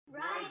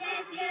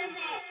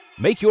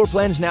Make your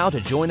plans now to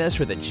join us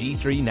for the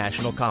G3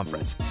 National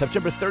Conference,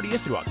 September 30th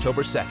through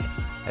October 2nd,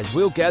 as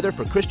we'll gather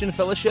for Christian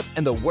fellowship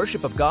and the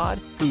worship of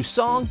God through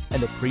song and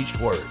the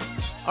preached word.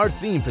 Our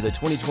theme for the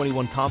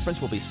 2021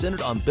 conference will be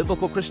centered on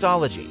biblical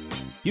Christology.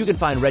 You can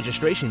find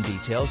registration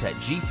details at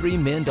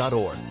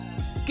g3men.org.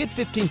 Get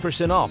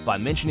 15% off by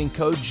mentioning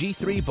code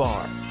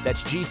G3BAR.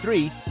 That's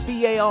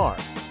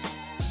G3BAR.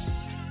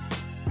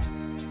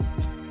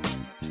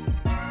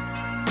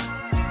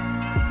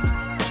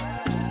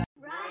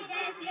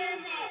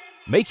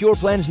 Make your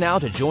plans now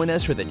to join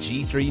us for the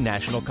G3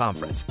 National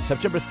Conference,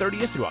 September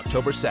 30th through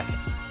October 2nd,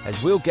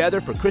 as we'll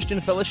gather for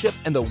Christian fellowship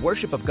and the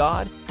worship of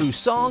God through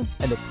song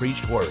and the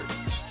preached word.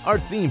 Our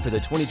theme for the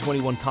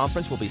 2021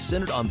 conference will be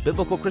centered on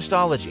biblical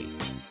Christology.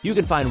 You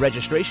can find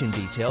registration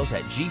details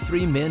at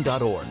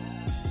g3men.org.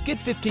 Get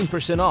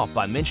 15% off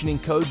by mentioning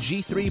code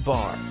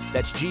G3BAR.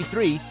 That's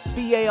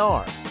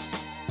G3BAR.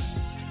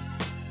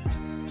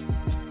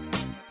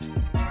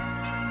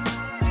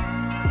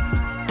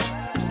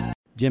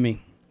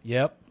 Jimmy.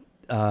 Yep.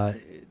 There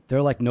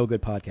are like no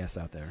good podcasts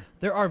out there.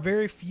 There are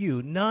very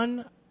few.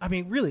 None. I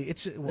mean, really,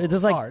 it's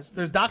just like ours.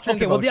 There's Doctrine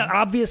okay, and Devotion. well,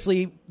 yeah,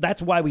 obviously,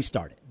 that's why we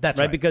started. That's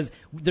right. Because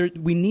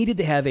we needed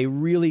to have a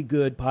really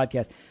good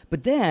podcast.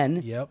 But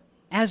then,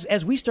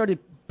 as we started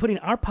putting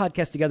our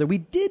podcast together, we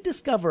did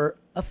discover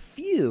a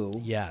few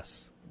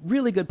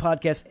really good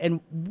podcasts,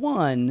 and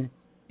one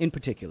in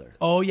particular.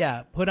 Oh,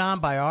 yeah. Put on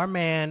by our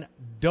man,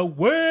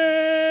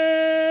 Dwayne.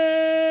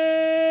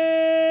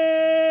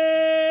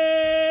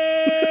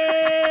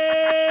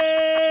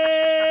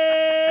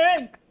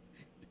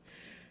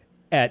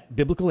 At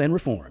Biblical and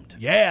Reformed.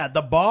 Yeah,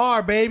 the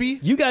bar, baby.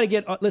 You got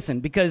to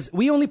listen, because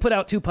we only put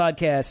out 2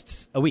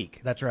 podcasts a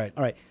week. That's right.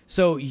 All right.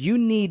 So you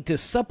need to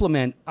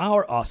supplement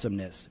our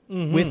awesomeness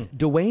with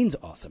Dwayne's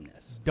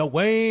awesomeness.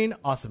 Dwayne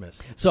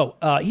awesomeness. So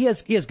he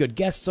has good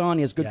guests on.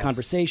 He has good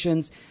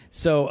conversations.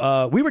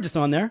 So we were just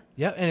on there.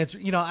 Yep. And it's,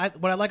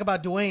 what I like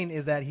about Dwayne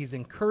is that he's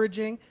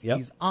encouraging. Yep.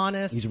 He's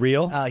honest. He's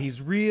real. He's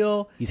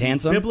real. He's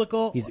handsome.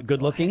 Biblical. He's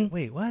good looking.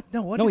 Wait, what?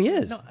 No, he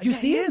is. No, do you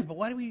see he him? is, but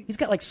why do we? He's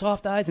got like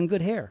soft eyes and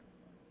good hair.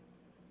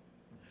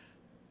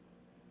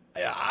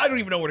 I don't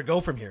even know where to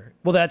go from here.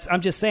 Well, I'm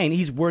just saying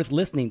he's worth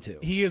listening to.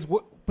 He is,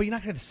 but you're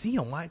not going to see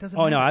him. Why? It doesn't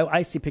matter. No,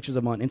 I see pictures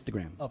of him on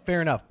Instagram. Oh,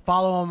 fair enough.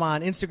 Follow him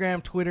on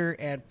Instagram, Twitter,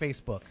 and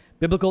Facebook.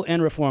 Biblical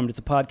and Reformed. It's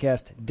a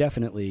podcast,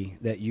 definitely,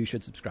 that you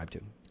should subscribe to.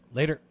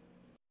 Later.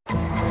 The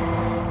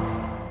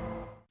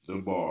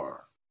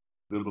Bar,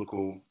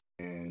 Biblical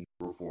and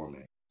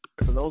Reforming.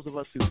 For those of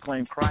us who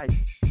claim Christ,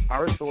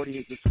 our authority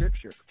is the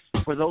Scripture.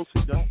 For those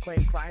who don't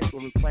claim Christ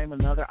or who claim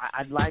another,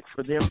 I'd like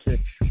for them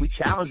we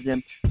challenge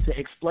them to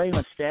explain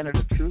a standard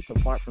of truth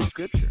apart from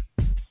Scripture.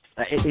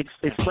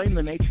 Explain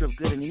the nature of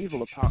good and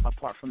evil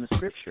apart from the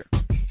Scripture.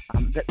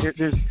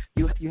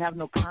 You have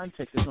no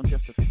context. There's no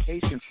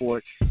justification for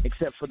it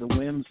except for the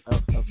whims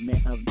of men.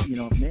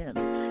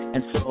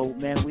 And so,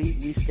 man,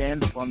 we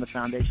stand upon the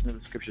foundation of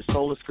the Scripture.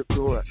 Sola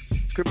Scriptura,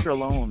 Scripture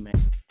alone, man.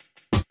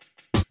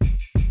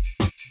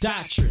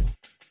 Doctrine.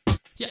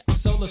 Yeah,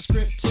 sola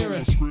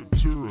scriptura.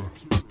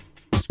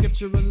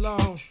 Scripture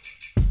alone.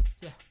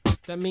 Yeah,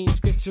 that means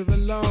Scripture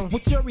alone.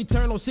 What's your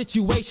eternal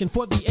situation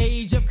for the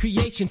age of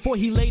creation? For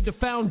he laid the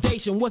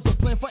foundation, was a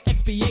plan for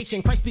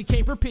expiation. Christ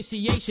became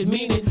propitiation,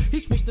 meaning he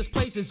switched his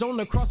places on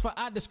the cross for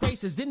our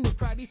disgraces. In the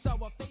crowd, he saw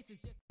our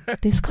faces.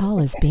 This call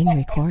is being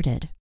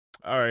recorded.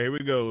 All right, here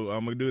we go.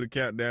 I'm going to do the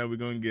countdown. We're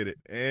going to get it.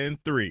 And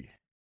 3,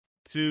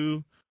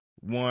 2,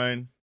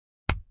 1.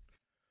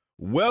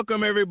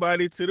 Welcome,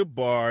 everybody, to the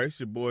bar. It's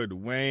your boy,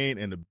 Dwayne,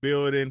 in the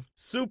building.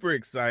 Super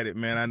excited,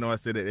 man. I know I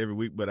say that every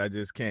week, but I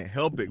just can't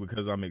help it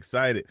because I'm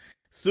excited.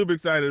 Super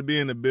excited to be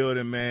in the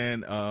building,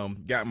 man.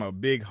 Got my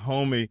big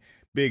homie,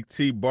 Big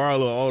T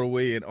Barlow, all the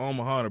way in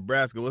Omaha,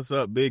 Nebraska. What's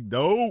up, Big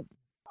Dope?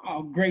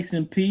 Oh, grace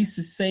and peace.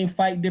 The same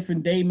fight,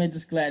 different day, man.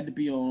 Just glad to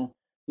be on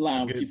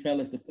line with you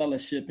fellas, the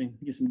fellowship, and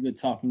get some good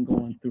talking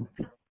going through.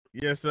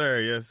 Yes,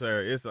 sir. Yes,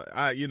 sir.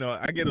 I get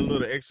a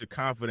little extra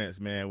confidence,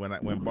 man, when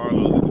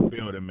Barlow's in the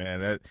building,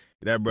 man.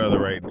 That brother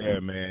right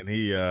there, man.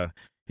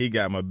 He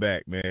got my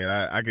back, man.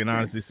 I can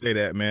honestly say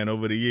that, man.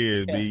 Over the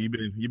years, B,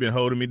 you been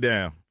holding me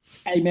down.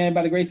 Hey, man,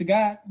 by the grace of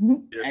God.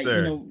 Yes,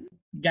 sir.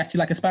 Got you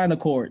like a spinal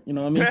cord. You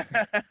know what I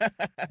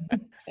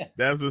mean?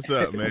 That's what's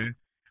up, man.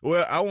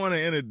 Well, I want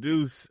to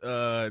introduce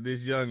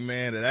this young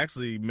man that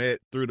actually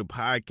met through the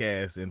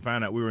podcast and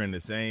found out we were in the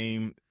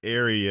same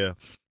area.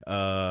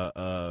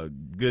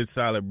 Good,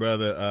 solid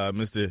brother,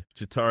 Mr.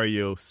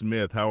 Chitario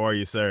Smith. How are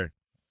you, sir?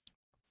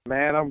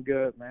 Man, I'm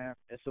good, man.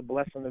 It's a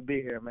blessing to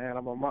be here, man.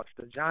 I'm amongst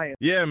the Giants.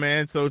 Yeah,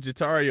 man. So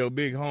Chitario,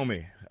 big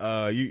homie.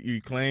 You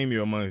claim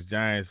you're amongst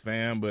Giants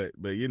fan, but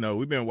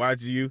we've been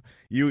watching you.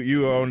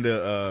 You are on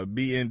the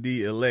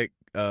BND elect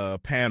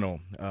panel.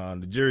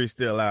 The jury's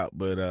still out,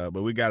 but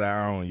we got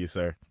our eye on you,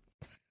 sir.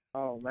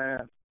 Oh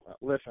man,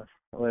 listen,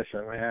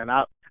 man.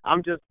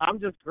 I'm just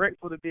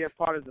grateful to be a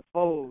part of the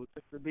fold,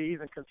 just to be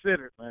even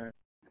considered, man.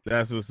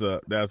 That's what's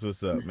up. That's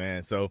what's up,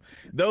 man. So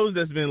those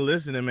that's been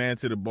listening, man,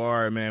 to the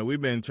bar, man,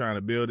 we've been trying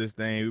to build this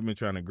thing. We've been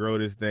trying to grow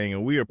this thing,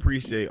 and we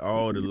appreciate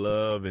all the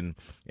love and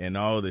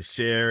all the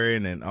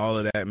sharing and all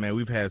of that, man.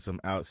 We've had some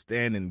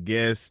outstanding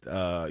guests.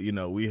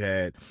 We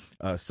had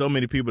so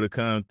many people to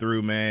come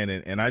through, man,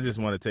 and I just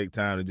want to take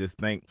time to just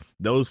thank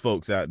those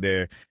folks out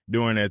there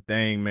doing their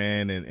thing,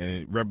 man,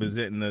 and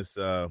representing us.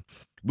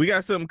 We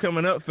got something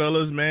coming up,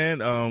 fellas, man.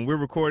 We're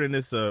recording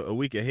this a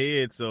week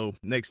ahead, so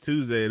next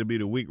Tuesday it'll be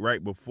the week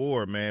right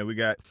before, man. We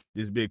got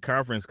this big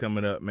conference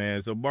coming up,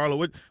 man. So, Barlow,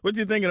 what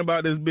you thinking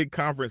about this big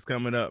conference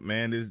coming up,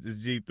 man? This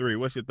G3.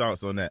 What's your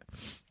thoughts on that?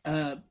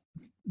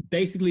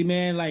 Basically,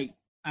 man, like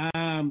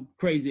I'm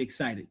crazy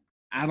excited.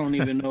 I don't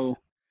even know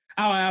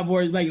how I've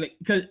always like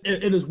because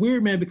it is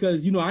weird, man.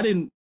 Because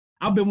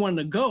I've been wanting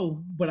to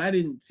go, but I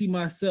didn't see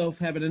myself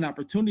having an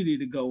opportunity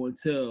to go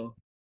until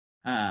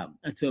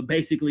this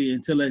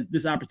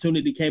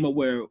opportunity came up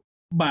where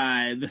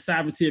by the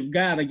sovereignty of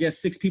God, I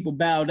guess 6 people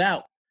bowed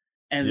out.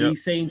 And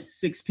these same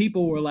 6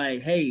 people were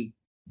like, hey,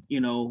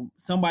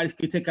 somebody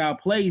could take our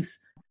place.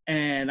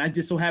 And I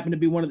just so happened to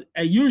be one of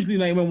the, usually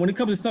like when it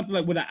comes to something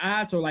like when the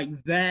odds are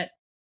like that,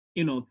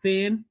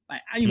 thin,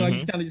 like, I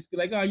just kind of just be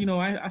like, oh,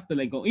 I still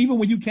ain't go. Even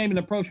when you came and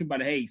approached me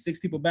about, hey, 6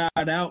 people bowed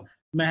out, I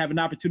might have an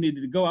opportunity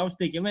to go. I was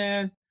thinking,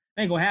 man,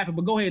 ain't gonna happen,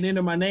 but go ahead and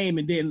enter my name,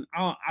 and then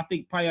I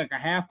think probably like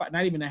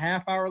not even a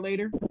half hour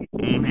later,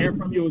 I'm hearing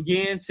from you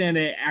again saying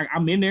that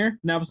I'm in there,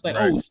 and I was like,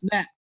 oh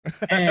snap!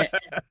 And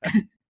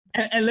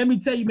let me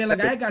tell you, man,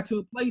 like I got to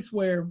a place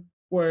where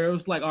it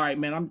was like, all right,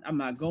 man, I'm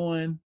not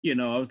going.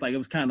 I was like, I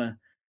was kind of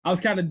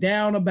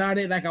down about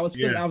it. Like I was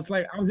feeling, I was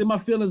in my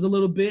feelings a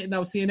little bit, and I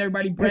was seeing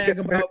everybody brag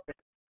about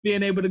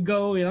being able to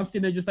go, and I'm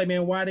sitting there just like,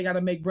 man, why they got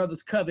to make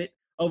brothers covet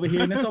over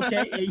here? And that's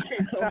okay,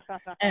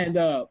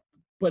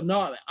 But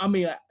no, I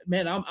mean,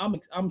 man,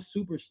 I'm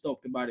super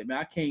stoked about it,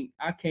 man.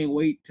 I can't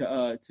wait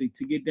to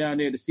get down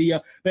there to see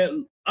y'all. But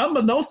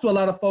unbeknownst to a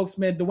lot of folks,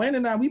 man, Dwayne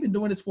and I, we've been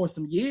doing this for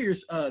some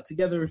years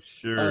together.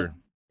 Sure.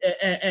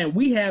 And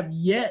we have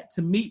yet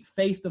to meet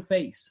face to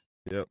face.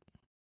 Yep.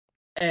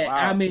 And wow.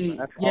 I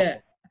mean, yeah.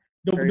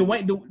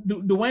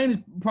 Dwayne is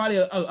probably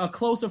a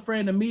closer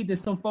friend to me than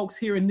some folks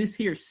here in this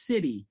here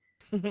city.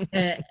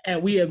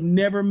 and we have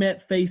never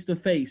met face to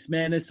face,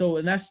 man.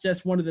 And that's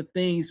just one of the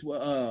things.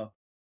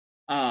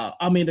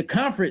 I mean, the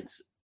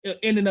conference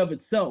in and of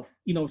itself,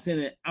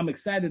 saying I'm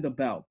excited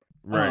about.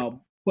 Right.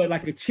 But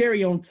like a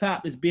cherry on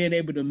top is being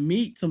able to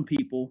meet some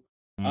people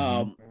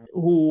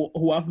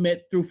who I've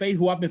met through faith,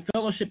 who I've been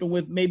fellowshipping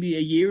with maybe a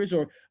years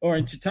or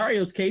in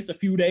Chitario's case, a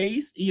few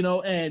days,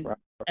 and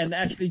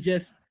actually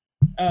just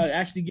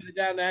actually get it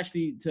down to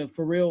actually to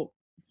for real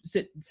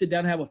sit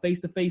down and have a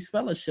face-to-face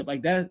fellowship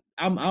like that.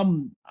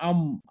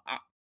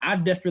 I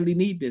desperately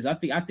need this. I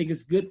think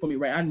it's good for me,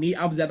 right?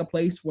 I was at a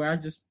place where I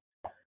just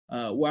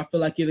where I feel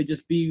like it'll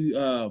just be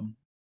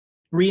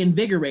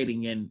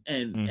reinvigorating and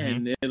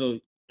it'll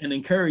and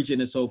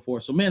encouraging and so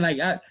forth. So man, like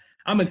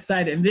I'm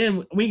excited. And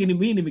then we ain't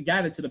even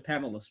got into the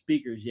panel of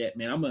speakers yet,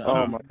 man. I'm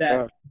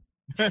that.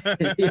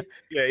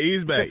 Yeah,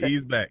 ease back.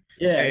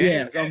 Yeah, hey,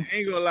 ain't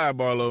gonna lie,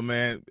 Barlow,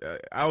 man.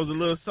 I was a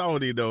little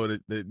salty though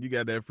that you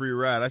got that free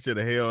ride. I should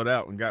have held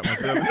out and got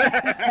myself.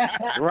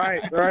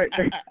 Right.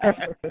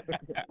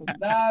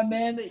 Nah,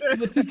 man.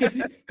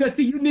 Because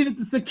you needed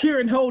to secure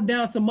and hold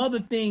down some other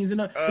things,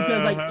 because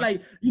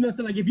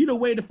so like if you'd have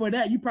waited for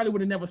that, you probably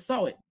would have never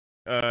saw it.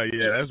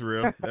 Yeah, that's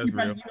real. That's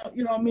real.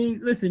 You know what I mean?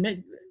 Listen,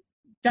 man,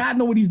 God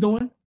know what He's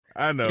doing.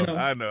 I know.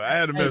 I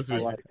had to mess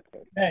with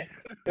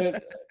you.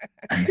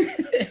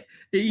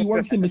 He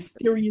works in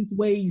mysterious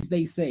ways,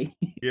 they say.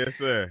 Yes,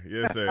 sir.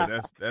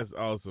 That's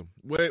awesome.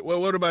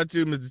 What about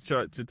you,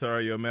 Mr.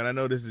 Chitario, man? I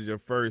know this is your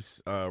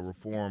first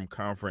Reform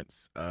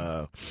conference.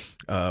 What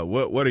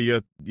are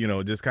your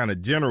just kind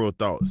of general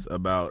thoughts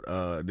about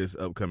this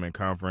upcoming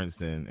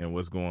conference and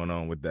what's going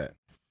on with that?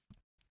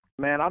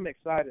 Man, I'm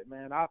excited,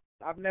 man. I've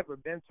never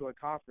been to a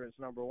conference,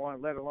 number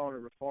one, let alone a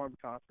Reform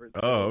conference.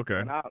 Oh,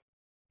 okay. And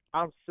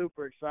I'm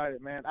super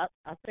excited, man.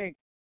 I think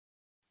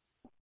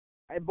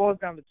it boils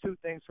down to two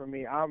things for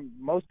me. I'm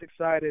most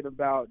excited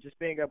about just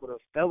being able to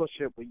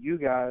fellowship with you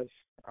guys.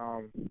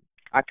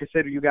 I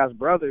consider you guys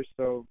brothers,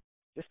 so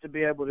just to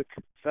be able to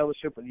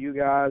fellowship with you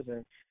guys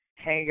and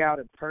hang out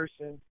in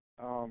person,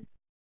 I'm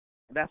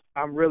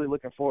really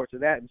looking forward to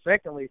that. And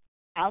secondly,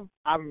 I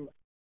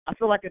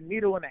feel like a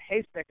needle in a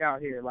haystack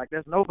out here. Like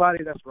there's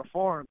nobody that's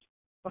Reformed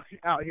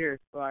out here.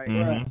 Like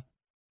at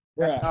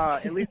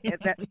least in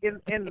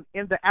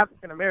the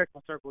African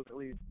American circles, at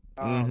least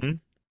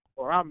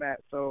where I'm at.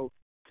 So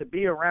to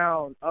be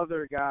around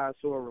other guys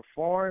who are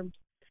Reformed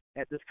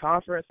at this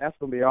conference, that's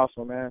gonna be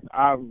awesome, man.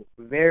 I'm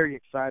very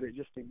excited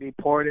just to be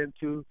poured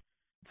into,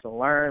 to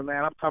learn,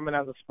 man. I'm coming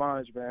as a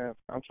sponge, man.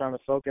 I'm trying to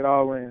soak it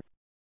all in.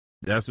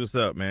 That's what's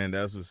up, man.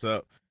 That's what's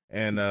up.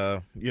 And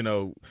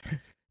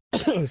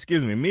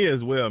excuse me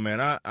as well,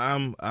 man.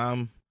 I'm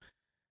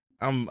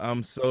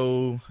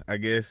so, I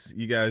guess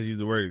you guys use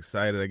the word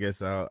excited. I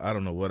guess I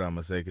don't know what I'm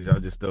gonna say because y'all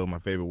just stole my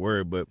favorite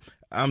word, but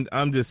I'm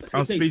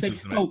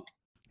speechless.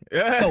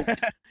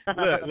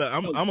 look,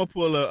 I'm gonna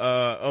pull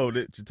a.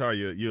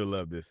 Chatar, you'll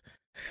love this.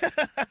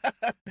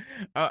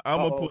 I'm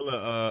gonna pull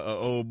a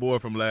old boy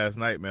from last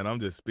night, man. I'm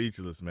just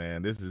speechless,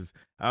 man.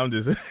 I'm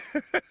just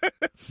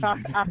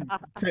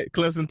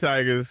Clemson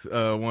Tigers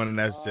won a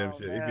national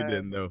championship. Man. If you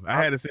didn't know, I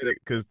had to say that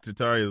because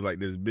Tatari is like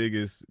this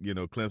biggest,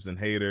 Clemson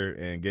hater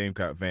and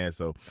Gamecock fan.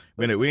 So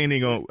we ain't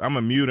even gonna. I'm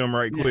gonna mute him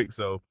right quick,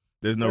 so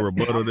there's no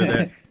rebuttal to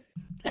that.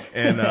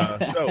 And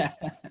so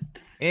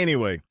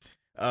anyway,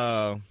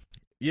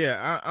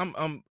 yeah,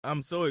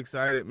 I'm so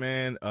excited,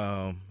 man.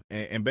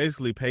 And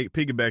basically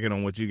piggybacking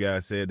on what you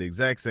guys said, the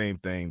exact same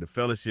thing. The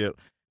fellowship,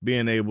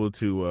 being able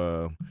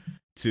to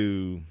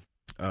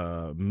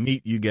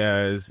meet you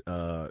guys,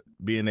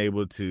 being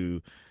able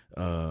to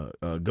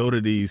go to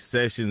these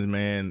sessions,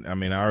 man. I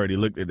mean, I already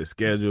looked at the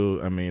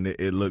schedule. I mean,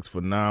 it looks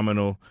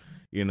phenomenal.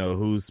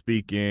 Who's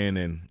speaking,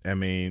 and I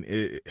mean,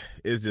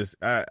 it's just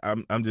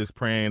I'm just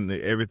praying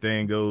that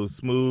everything goes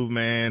smooth,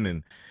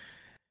 man,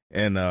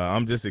 and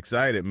I'm just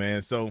excited,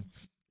 man. So,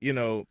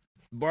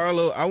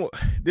 Barlow,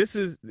 it's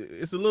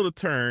a little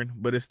turn,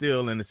 but it's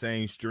still in the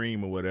same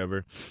stream or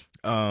whatever.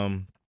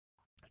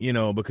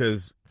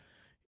 Because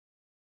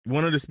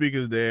one of the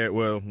speakers there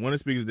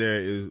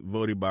is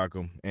Voddie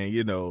Baucham,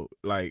 and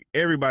like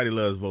everybody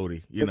loves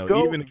Voddie.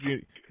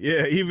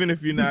 Even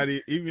if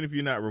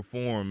you're not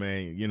reformed,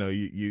 man,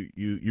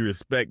 you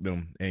respect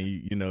him,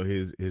 and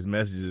his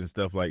messages and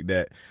stuff like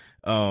that.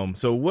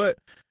 So what?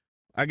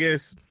 I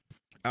guess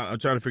I'm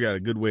trying to figure out a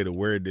good way to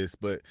word this,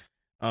 but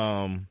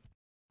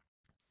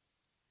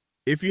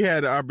if you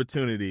had the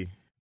opportunity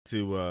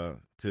to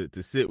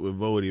sit with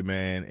Voddie,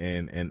 man,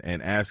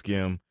 and ask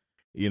him,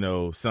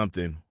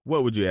 something,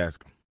 what would you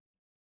ask him?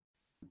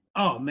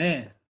 Oh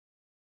man,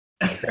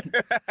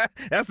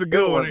 that's a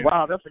good one.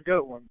 Wow, that's a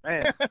good one,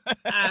 man.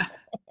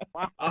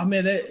 I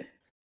mean,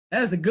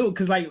 that's a good one,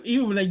 because like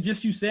even when you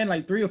saying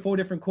like 3 or 4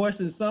 different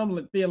questions, some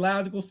like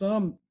theological,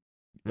 some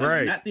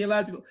right, not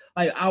theological.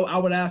 Like I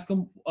would ask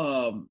him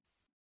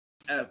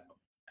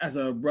as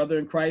a brother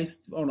in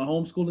Christ on a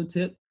homeschooling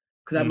tip,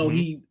 because I know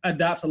he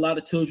adopts a lot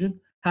of children.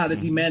 How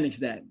does he manage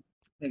that?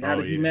 Like, how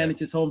does he manage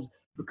his homes?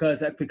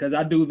 Because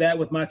I do that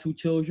with my 2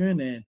 children,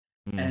 and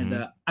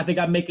I think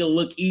I make it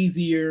look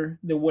easier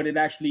than what it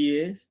actually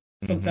is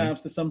sometimes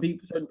to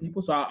certain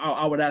people. So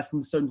I would ask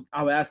him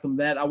I would ask him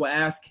that. I would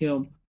ask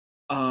him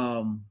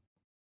I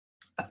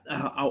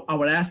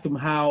would ask him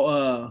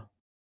how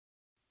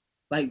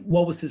like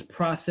what was his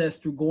process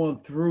through going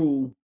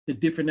through the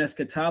different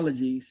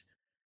eschatologies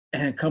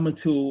and coming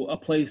to a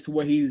place to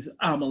where he's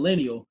a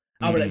millennial.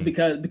 I would,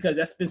 because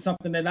that's been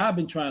something that I've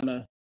been trying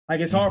to,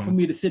 like, it's hard for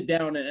me to sit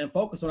down and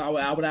focus on. I'll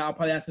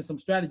probably ask him some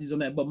strategies on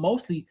that, but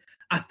mostly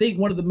I think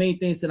one of the main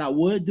things that I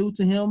would do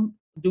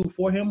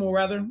for him,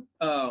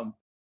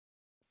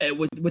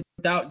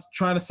 without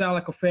trying to sound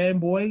like a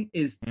fanboy,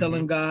 is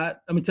telling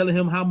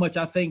him how much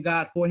I thank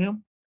God for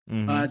him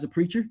as a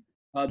preacher.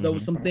 There were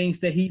some things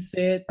that he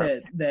said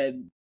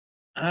that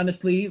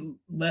honestly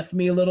left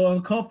me a little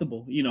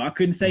uncomfortable. I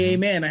couldn't say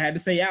amen. I had to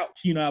say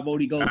ouch. How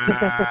Voddie goes.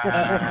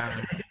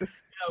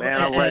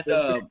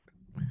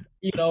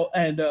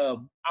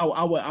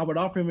 I would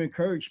offer him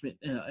encouragement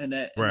in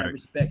that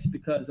respects,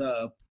 because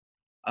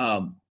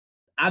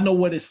I know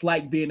what it's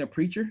like being a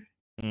preacher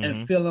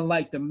and feeling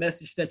like the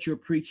message that you're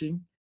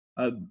preaching,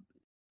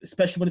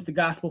 especially when it's the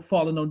gospel,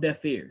 falling on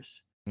deaf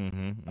ears.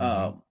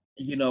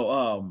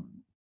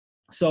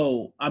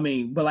 So I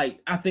mean, but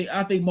like I think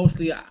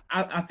mostly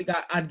I think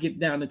I'd get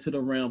down into the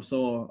realm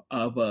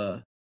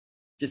of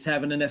just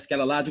having an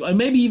eschatological, and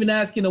maybe even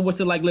asking them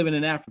what's it like living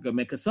in Africa,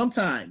 man. Because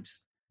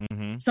sometimes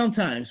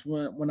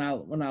when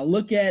I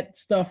look at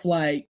stuff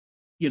like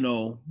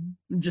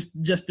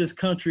just this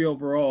country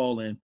overall,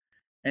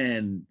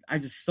 and I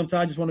just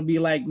sometimes want to be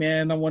like,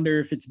 man, I wonder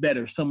if it's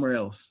better somewhere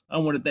else. I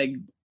wonder if that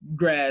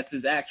grass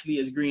is actually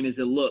as green as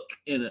it look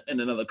in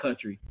another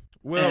country.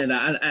 Well, and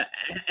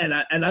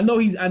I know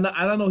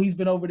I know he's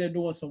been over there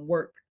doing some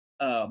work.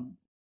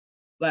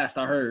 Last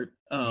I heard,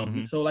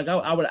 so like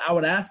I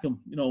would ask him,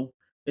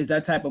 is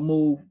that type of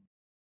move?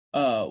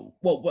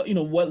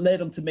 What led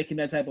him to making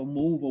that type of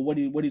move, or what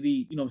did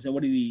he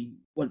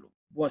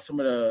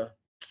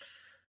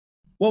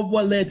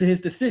what led to his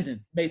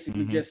decision?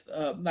 Basically, just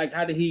like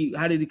how did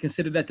he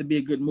consider that to be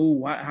a good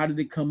move? How did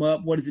it come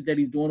up? What is it that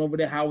he's doing over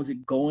there? How is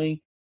it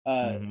going?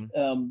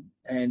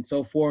 And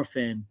so forth.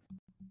 And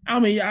I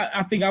mean,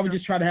 I think I would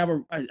just try to have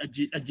a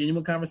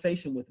genuine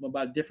conversation with him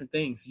about different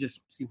things.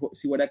 Just see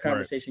where that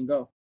conversation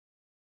go.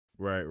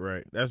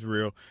 Right. That's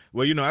real.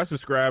 Well, I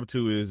subscribed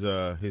to his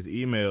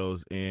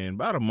emails, and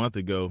about a month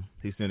ago,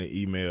 he sent an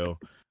email,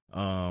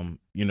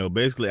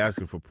 basically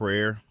asking for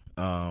prayer,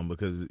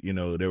 because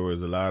there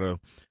was a lot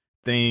of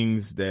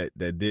things that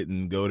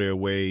didn't go their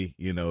way.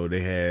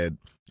 They had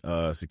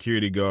a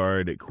security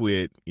guard that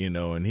quit,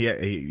 and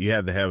you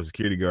had to have a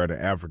security guard in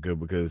Africa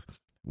because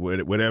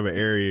whatever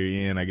area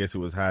you're in, I guess it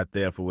was high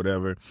theft or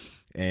whatever,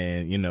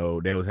 and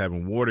they was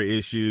having water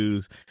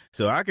issues.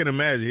 So I can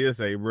imagine he'll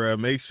say, "Bro,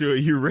 make sure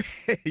you're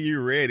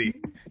ready,"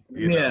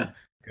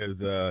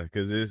 because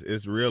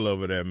it's real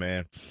over there,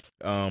 man.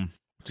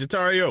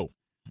 Chitario,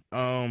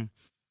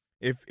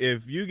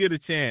 if you get a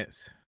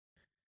chance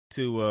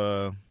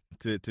to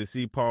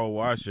see Paul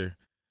Washer,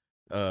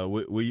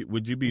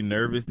 would you be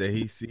nervous that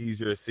he sees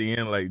your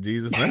sin like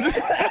Jesus?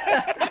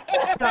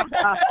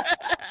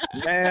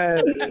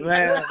 man.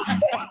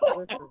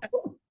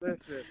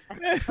 Listen.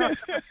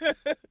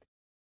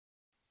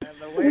 And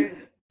the way,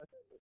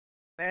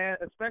 man,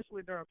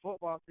 especially during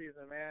football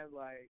season, man,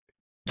 like,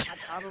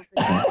 I don't think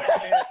I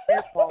can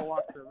hit Paul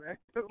Washer, man.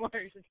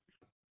 Like,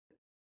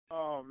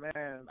 oh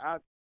man,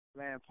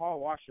 Paul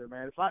Washer,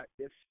 man. If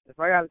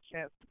I got a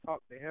chance to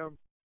talk to him,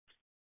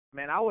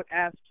 man, I would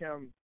ask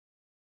him.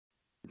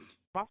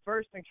 My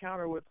first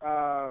encounter with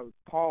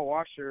Paul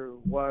Washer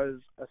was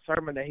a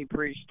sermon that he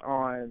preached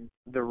on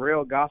the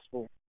Real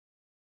Gospel.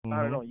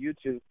 Started on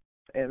YouTube,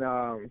 and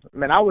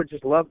man, I would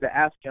just love to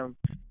ask him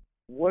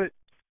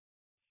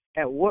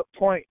at what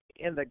point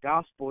in the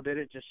gospel did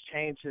it just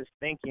change his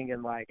thinking,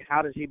 and like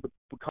how did he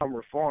become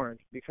reformed?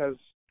 Because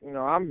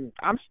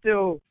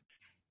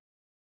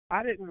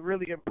I didn't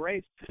really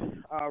embrace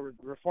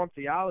Reformed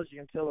theology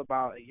until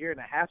about a year and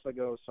a half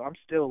ago, so I'm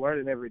still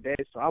learning every day.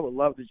 So I would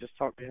love to just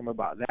talk to him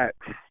about that.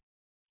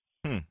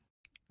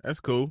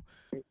 That's cool.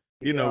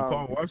 You know,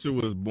 Paul Washer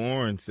was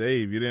born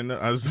saved. You didn't know?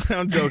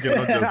 I'm joking.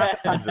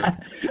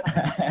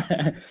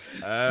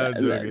 I'm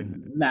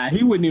joking. Nah,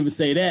 he wouldn't even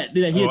say that.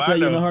 He'd tell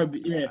you in a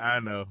heartbeat. Yeah. I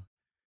know.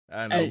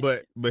 Hey.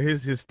 But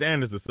his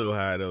standards are so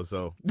high though.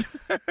 So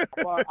I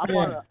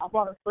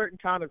bought a certain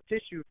kind of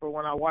tissue for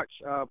when I watch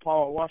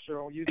Paul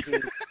Washer on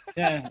YouTube.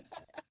 Yeah,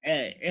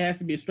 hey, it has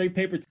to be a straight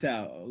paper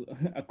towel,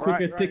 a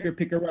quicker, thicker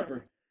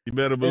picker-upper. You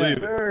better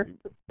believe it.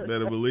 You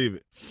better believe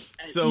it.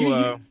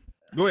 So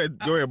go ahead,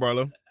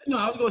 Barlow. No,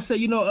 I was gonna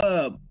say,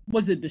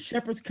 was it the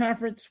Shepherd's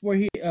Conference where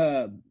he?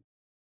 I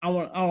don't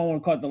want to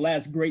call it the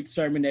last great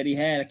sermon that he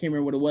had. I can't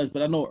remember what it was,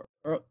 but I know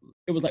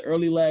it was like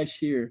early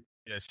last year.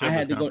 Yeah, I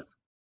had to go.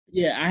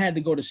 Yeah, I had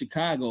to go to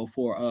Chicago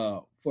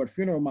for the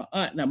funeral of my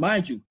aunt. Now,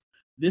 mind you,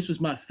 this was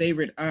my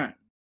favorite aunt.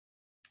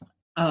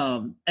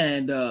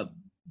 And the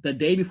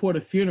day before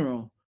the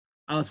funeral,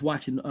 I was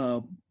watching.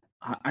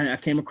 I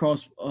came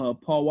across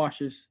Paul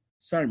Washer's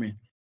sermon,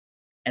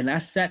 and I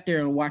sat there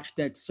and watched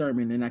that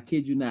sermon. And I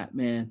kid you not,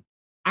 man,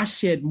 I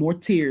shed more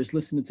tears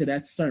listening to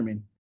that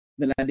sermon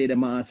than I did at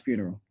my aunt's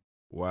funeral.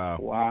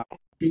 Wow.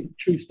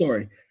 True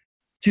story.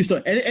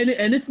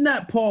 And it's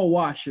not Paul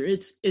Washer.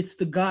 It's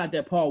the God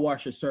that Paul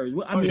Washer serves.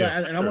 I mean,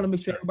 I want to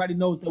make sure everybody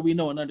knows that we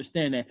know and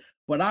understand that.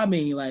 But I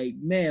mean, like,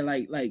 man,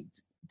 I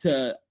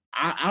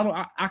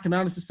can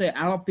honestly say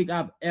I don't think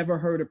I've ever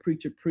heard a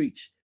preacher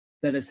preach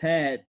that has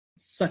had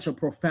such a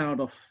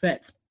profound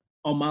effect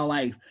on my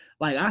life.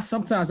 Like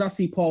sometimes I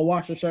see Paul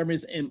Washer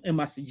sermons in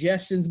my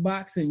suggestions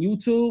box in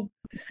YouTube,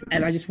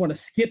 and I just want to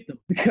skip them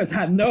because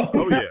I know.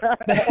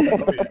 That's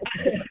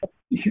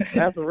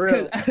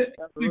real.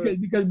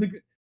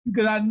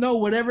 Because I know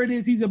whatever it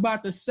is he's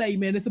about to say,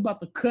 man, it's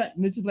about to cut,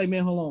 and it's just like,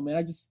 man, hold on,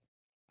 man,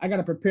 I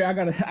gotta prepare.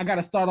 I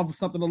gotta start off with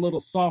something a little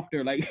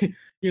softer, like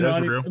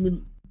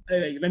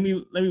let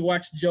me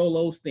watch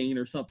Joel Osteen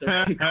or something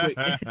really quick.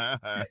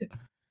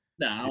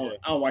 I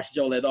don't watch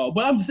Joel at all.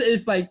 But I'm just,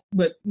 it's like,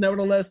 but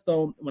nevertheless,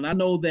 though, when I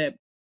know that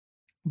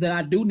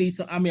I do need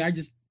some, I mean,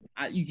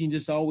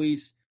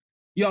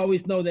 you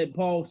always know that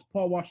Paul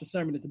Washer's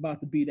sermon is about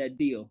to be that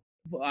deal.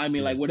 I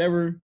mean, like,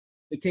 whatever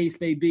the case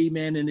may be,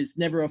 man, and it's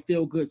never a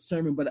feel-good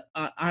sermon, but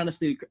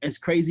honestly, as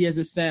crazy as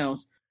it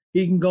sounds,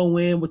 he can go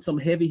in with some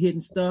heavy-hitting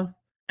stuff,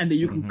 and then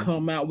you can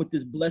come out with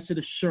this blessed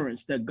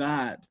assurance that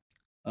God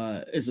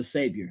is a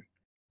savior,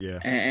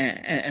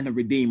 and a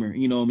redeemer,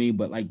 you know what I mean?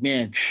 But, like,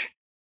 man,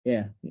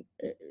 I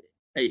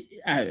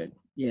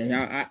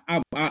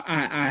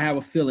have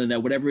a feeling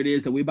that whatever it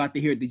is that we're about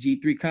to hear at the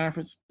G3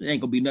 conference, it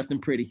ain't gonna be nothing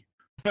pretty.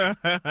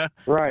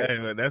 Right.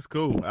 Hey, that's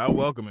cool. I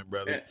welcome it,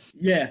 brother.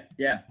 Yeah.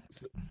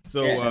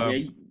 So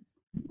I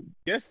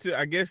guess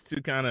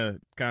to kind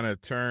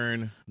of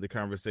turn the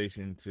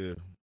conversation to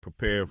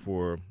prepare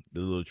for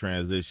the little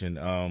transition.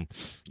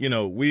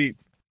 We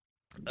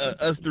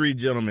us three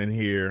gentlemen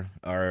here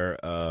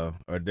are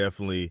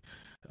definitely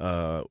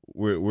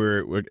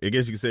we're I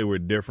guess you could say we're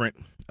different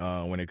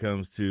when it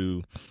comes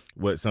to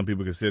what some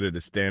people consider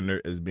the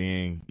standard as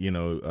being,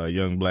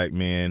 young black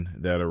men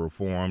that are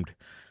reformed.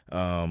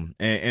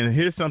 And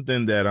here's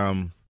something that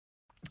I'm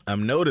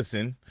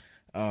noticing,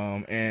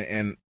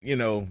 and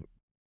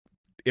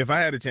if I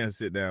had a chance to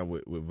sit down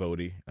with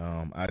Vody,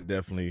 I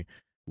definitely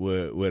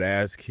would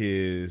ask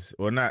I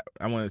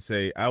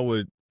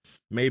would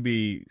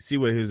maybe see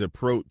what his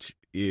approach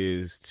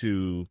is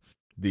to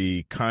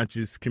the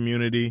conscious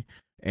community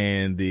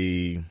and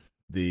the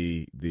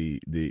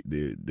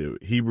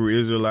Hebrew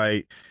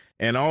Israelite,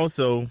 and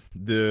also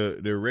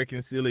the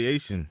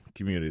reconciliation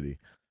community.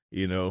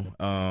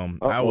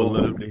 I would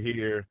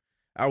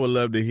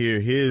love to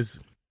hear his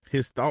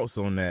thoughts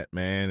on that,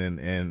 man,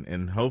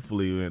 and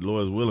hopefully,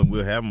 Lord's willing,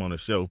 we'll have him on the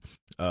show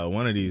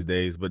one of these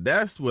days. But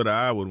that's what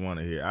I would want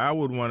to hear. I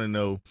would want to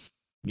know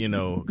you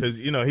know, because,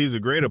 you know, he's a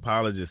great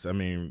apologist. I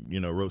mean, you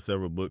know, wrote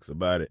several books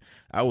about it.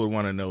 I would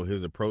want to know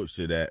his approach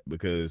to that,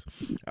 because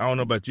I don't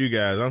know about you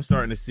guys. I'm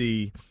starting to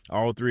see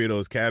all three of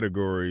those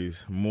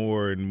categories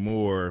more and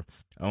more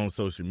on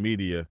social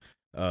media.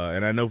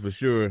 And I know for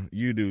sure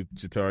you do,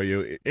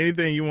 Chitario.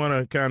 Anything you want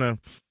to kind of,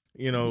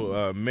 you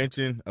know,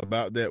 mention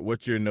about that,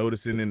 what you're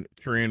noticing in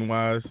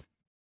trend-wise?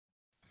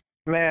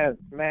 Man,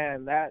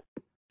 that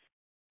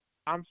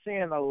I'm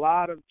seeing a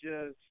lot of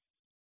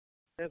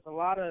there's a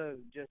lot of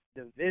just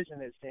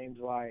division, it seems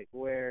like,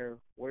 where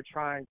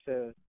I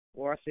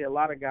see a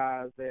lot of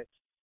guys that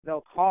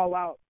they'll call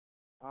out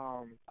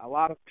a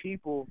lot of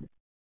people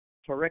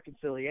for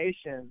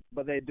reconciliation,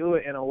 but they do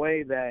it in a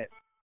way that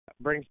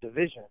brings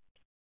division.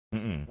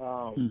 And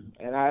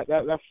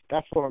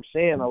that's what I'm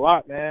seeing a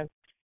lot, man.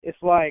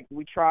 It's like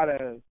we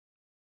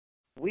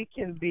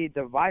can be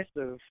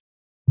divisive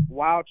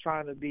while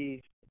trying to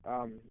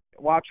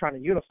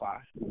unify,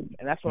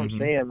 and that's what I'm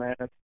saying, man.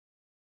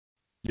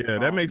 Yeah,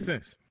 that makes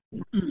sense.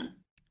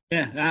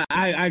 Yeah,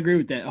 I agree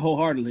with that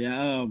wholeheartedly.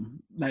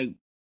 Like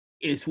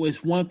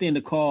it's one thing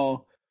to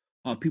call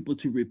people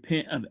to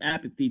repent of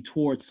apathy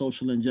towards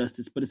social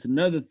injustice, but it's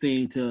another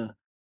thing to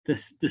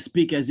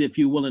speak as if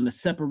you're willing to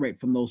separate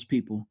from those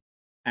people,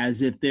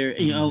 as if they're,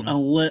 you know,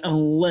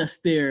 unless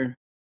they're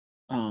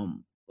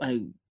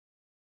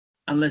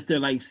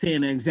like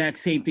saying the exact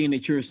same thing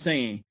that you're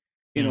saying.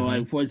 You know,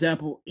 like, for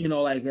example, you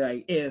know, like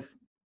if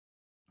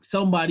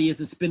somebody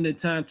isn't spending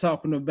time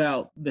talking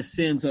about the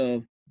sins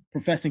of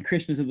professing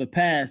Christians of the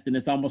past, then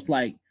it's almost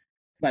like,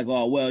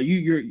 oh, well,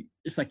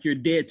 it's like you're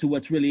dead to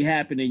what's really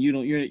happening.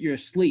 You're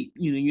asleep.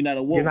 You know, you're not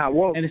awoke. You're not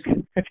woke. And it's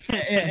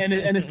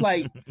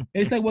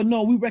it's like well,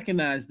 no, we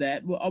recognize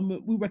that. Well,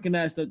 we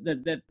recognize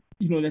that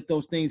you know, that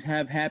those things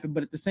have happened,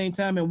 but at the same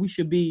time, and we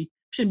shouldn't be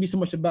so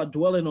much about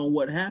dwelling on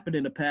what happened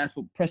in the past,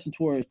 but pressing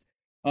towards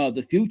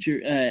the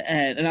future.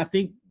 And I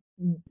think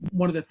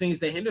one of the things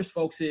that hinders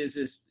folks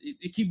is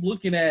you keep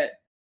looking at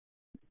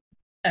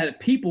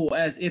people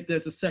as if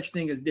there's a such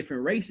thing as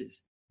different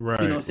races.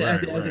 Right. You know, so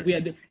as if we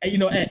had, and, you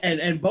know,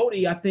 and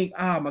Bodie, I think,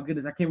 my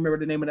goodness, I can't remember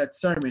the name of that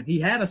sermon. He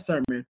had a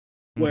sermon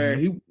where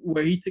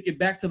he took it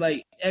back to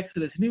like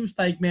Exodus, and he was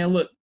like, man,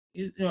 look,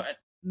 you know,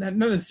 not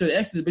necessarily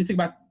Exodus, but he took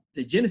about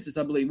the Genesis,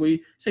 I believe, where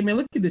he say, man,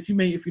 look at this.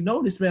 If you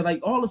notice, man,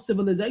 like all the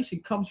civilization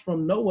comes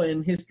from Noah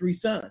and his 3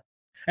 sons,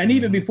 and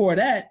even before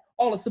that,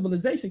 all the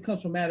civilization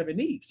comes from Adam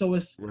and Eve. So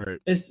it's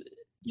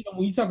you know,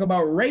 when you talk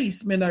about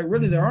race, man, like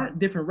really there aren't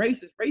different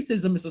races.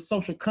 Racism is a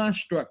social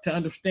construct to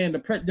understand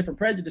the different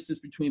prejudices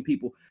between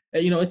people.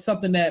 You know, it's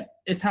something that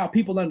it's how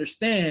people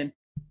understand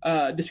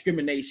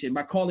discrimination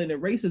by calling it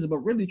racism. But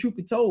really, truth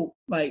be told,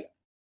 like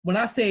when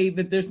I say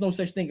that there's no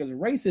such thing as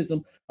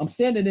racism, I'm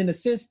saying it in the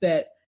sense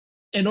that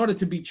in order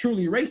to be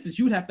truly racist,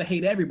 you'd have to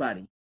hate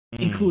everybody,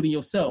 including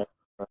yourself.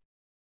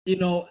 You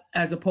know,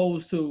 as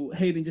opposed to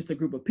hating just a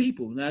group of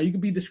people. Now, you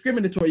can be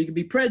discriminatory, you can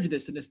be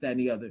prejudiced, and this, that, and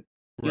the other.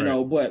 You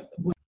know, but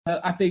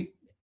I think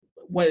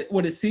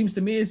what it seems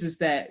to me is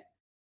that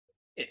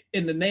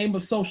in the name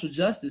of social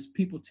justice,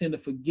 people tend to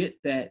forget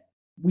that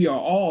we are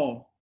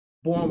all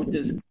born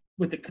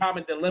with the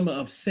common dilemma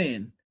of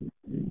sin,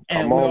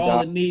 and we're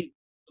all in need.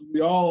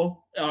 We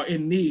all are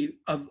in need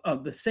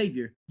of the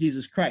Savior,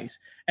 Jesus Christ.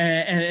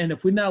 And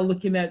if we're not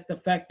looking at the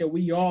fact that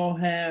we all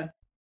have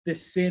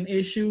this sin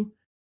issue,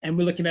 and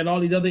we're looking at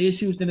all these other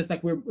issues, then it's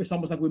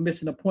almost like we're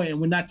missing a point,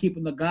 and we're not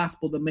keeping the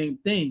gospel the main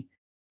thing.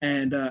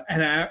 And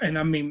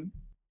I mean,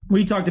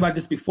 we talked about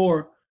this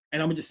before,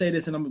 and I'm gonna just say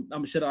this, and I'm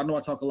gonna shut up. I know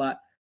I talk a lot,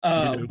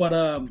 but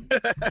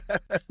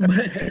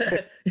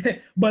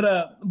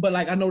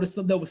like I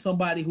noticed there was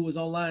somebody who was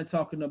online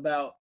talking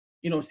about,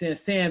 you know,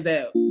 saying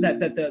that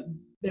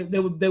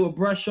they would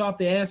brush off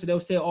the answer. They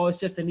would say, oh, it's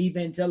just an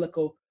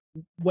evangelical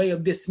way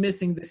of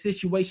dismissing the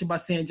situation by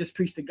saying just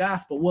preach the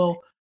gospel.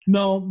 Well,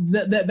 no,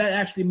 that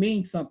actually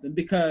means something,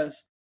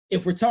 because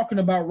if we're talking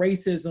about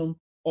racism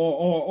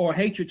or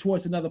hatred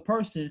towards another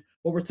person,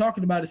 what we're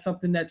talking about is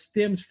something that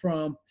stems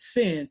from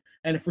sin.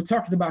 And if we're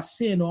talking about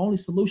sin, the only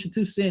solution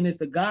to sin is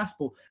the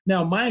gospel.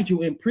 Now, mind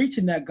you, in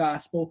preaching that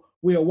gospel,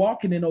 we are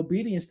walking in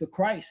obedience to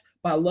Christ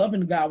by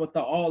loving God with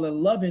our all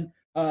and loving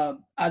our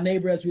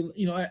neighbor as we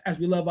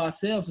love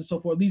ourselves and so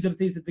forth. These are the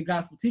things that the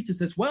gospel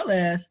teaches, as well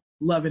as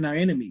loving our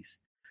enemies.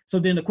 So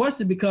then the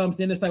question becomes,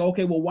 then it's like,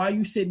 okay, well, why are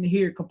you sitting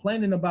here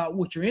complaining about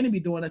what your enemy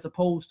doing as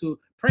opposed to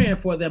praying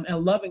for them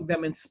and loving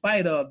them in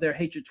spite of their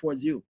hatred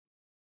towards you?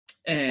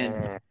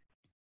 And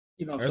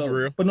you know, that's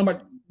real. But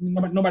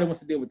nobody wants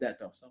to deal with that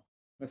though. So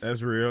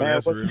that's real. Man,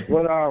 that's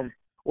real.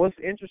 What's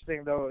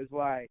interesting though is,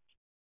 like,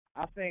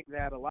 I think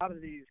that a lot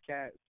of these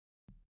cats,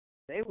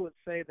 they would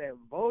say that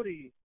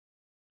Bodie,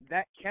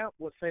 that camp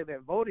would say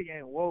that Bodie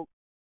ain't woke,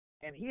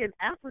 and he in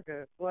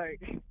Africa,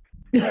 like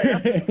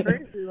that's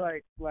crazy.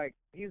 Like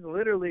he's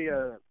literally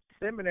a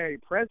seminary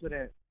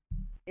president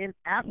in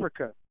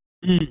Africa,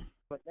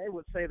 but they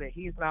would say that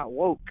he's not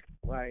woke.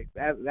 Like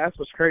that's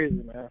what's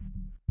crazy, man.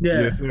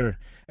 Yeah. Yes, sir.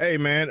 Hey,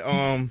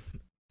 man.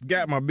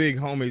 Got my big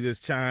homie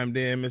just chimed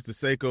in, Mr.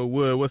 Seiko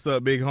Wood. What's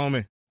up, big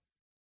homie?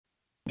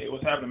 Hey,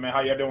 what's happening, man?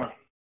 How y'all doing?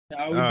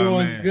 We're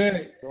doing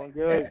good. Doing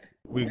good.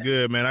 We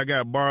good, man. I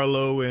got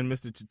Barlow and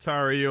Mr.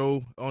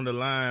 Chitario on the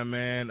line,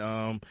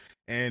 man.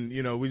 And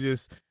you know, we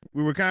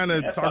were kind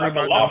of talking like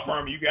about a law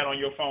firm you got on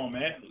your phone,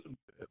 man.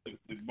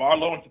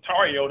 Barlow and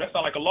Chitario, that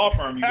sounds like a law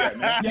firm you got,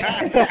 man.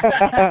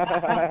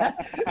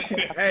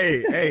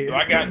 Hey. Do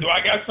I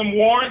got some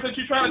warrants that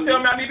you're trying to tell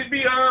me I need to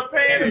be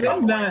paying?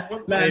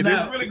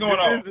 What's really going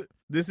on?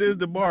 This is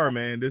the bar,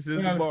 man. This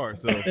is the bar.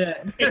 So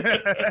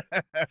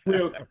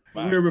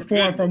we're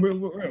reformed from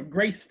we're a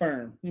grace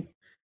firm.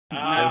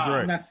 That's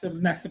right.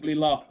 Not simply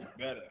law.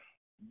 Better.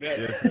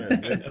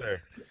 Yes,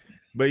 sir.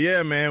 But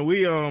yeah, man,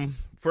 we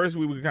first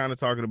we were kind of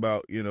talking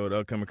about, you know,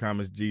 the upcoming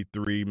Commerce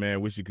G3, man.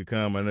 Wish you could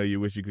come. I know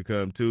you wish you could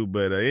come too.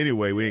 But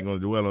anyway, we ain't gonna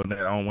dwell on that.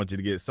 I don't want you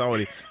to get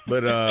salty.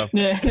 But that's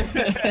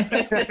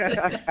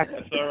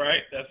all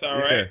right. That's all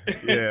right.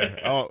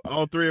 Yeah.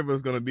 All three of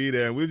us gonna be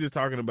there, and we were just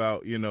talking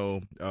about, you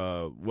know,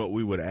 what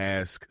we would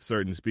ask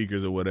certain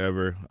speakers or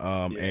whatever.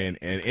 And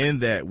in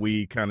that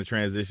we kind of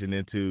transition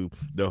into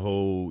the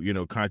whole, you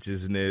know,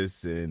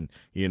 consciousness and,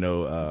 you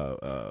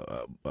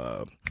know,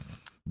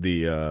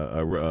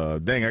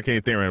 dang, I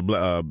can't think right.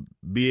 Black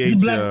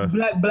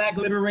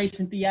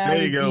liberation theology.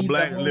 There you go,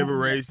 Black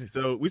liberation.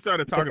 So we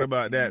started talking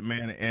about that,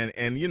 man,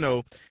 and you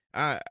know,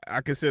 I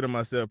consider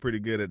myself pretty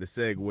good at the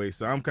segue,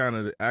 so I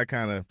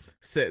kind of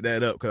set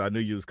that up because I knew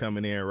you was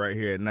coming in right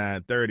here at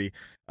 9:30.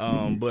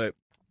 But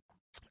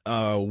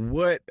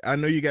what I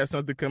know you got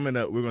something coming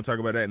up. We're gonna talk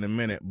about that in a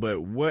minute.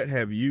 But what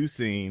have you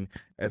seen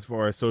as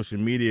far as social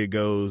media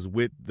goes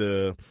with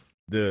the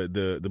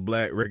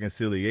Black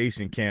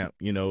reconciliation camp,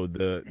 you know,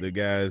 the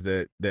guys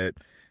that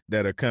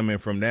are coming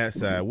from that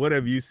side? What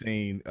have you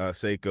seen,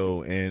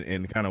 Seiko,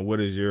 and kind of what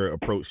is your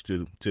approach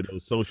to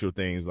those social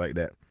things like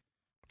that?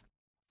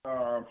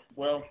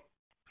 Well,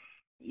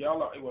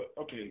 y'all are,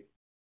 okay,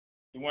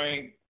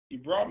 Dwayne, you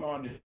brought me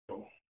on this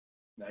show.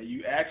 Now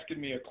you asking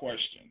me a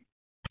question.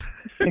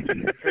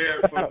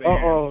 Prepared for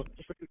the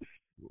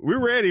We're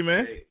ready,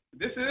 man. Okay.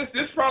 This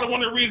is probably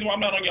one of the reasons why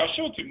I'm not on y'all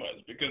show too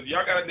much, because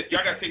y'all gotta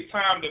take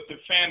time to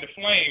fan the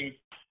flames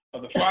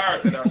of the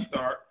fires that I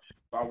start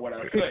by what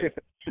I say.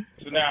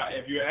 So now,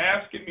 if you're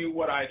asking me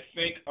what I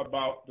think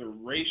about the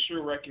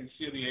racial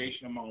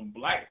reconciliation among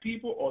Black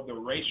people or the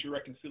racial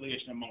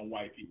reconciliation among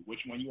white people,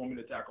 which one you want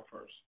me to tackle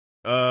first?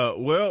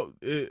 Well,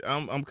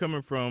 I'm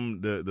coming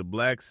from the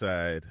Black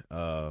side.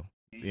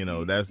 You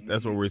know, that's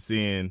what we're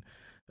seeing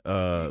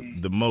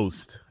the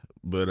most.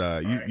 But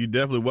you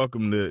definitely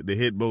welcome to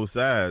hit both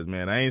sides,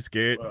 man. I ain't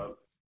scared.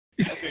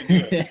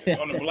 Okay, good.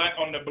 On the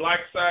black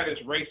side, it's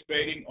race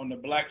baiting. On the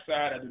Black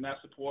side, I do not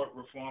support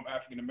Reform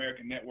African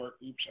American Network.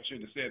 Oops, I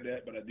should have said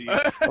that, but I did.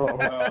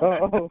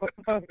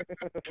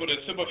 For the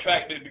simple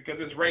fact is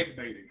because it's race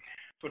baiting.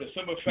 For the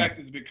simple fact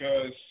is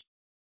because,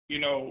 you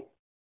know,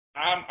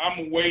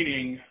 I'm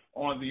waiting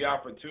on the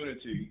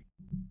opportunity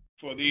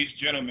for these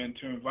gentlemen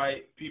to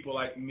invite people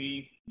like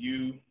me,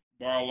 you,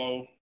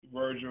 Barlow,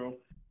 Virgil,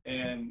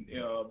 and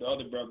the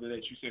other brother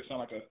that you said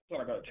sound like an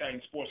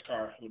Italian sports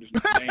car with his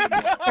name.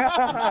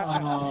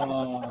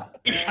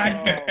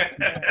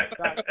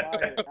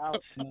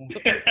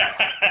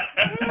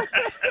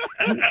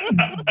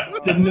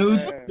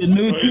 The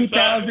new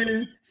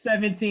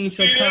 2017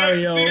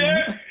 Chitario.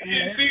 See,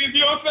 you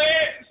know what I'm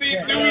saying? See,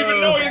 do you even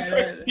know he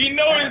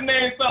his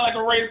name sound like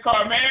a race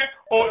car, man,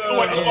 or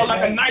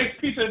like a nice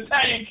piece of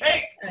Italian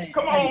cake.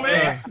 Come on,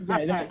 man.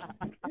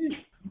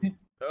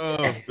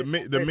 Oh, the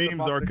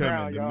memes are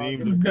coming. The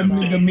memes are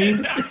coming. The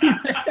memes.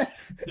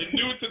 The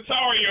new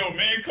Chitario,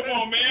 man. Come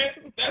on,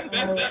 man.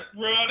 That's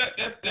bro.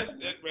 That's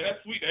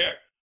sweet there.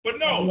 But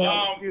no.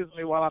 Excuse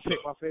me while I pick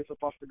my face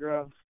up off the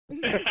ground.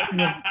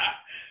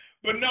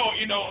 But no,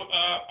 you know,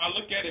 I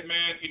look at it,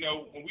 man. You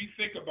know, when we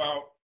think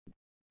about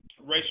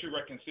racial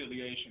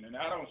reconciliation, and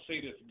I don't say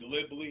this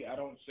glibly. I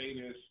don't say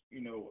this, you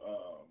know,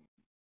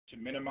 to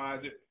minimize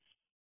it,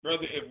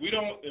 brother. If we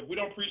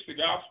don't preach the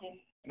gospel.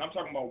 And I'm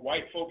talking about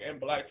white folk and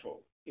Black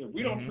folk. If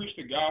we don't preach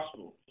the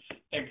gospel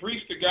and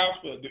preach the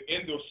gospel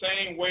in the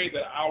same way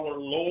that our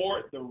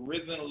Lord, the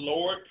risen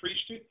Lord,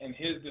 preached it and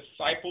his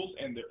disciples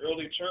and the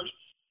early church,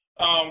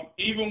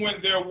 even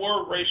when there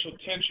were racial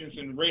tensions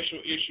and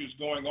racial issues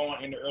going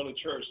on in the early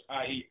church,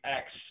 i.e.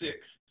 Acts 6,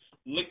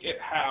 look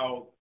at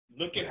how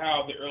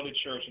the early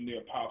church and the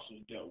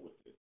apostles dealt with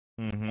it.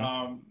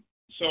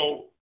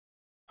 So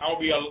I'll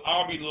be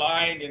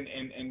lying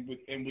and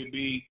would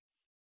be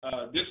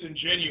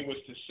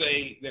disingenuous to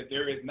say that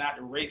there is not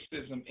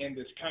racism in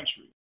this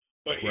country.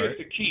 But here's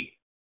the key.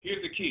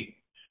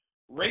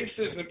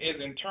 Racism is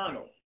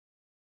internal.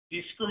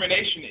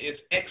 Discrimination is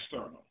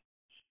external.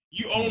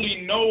 You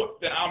only know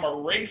that I'm a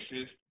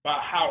racist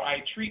by how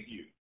I treat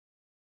you,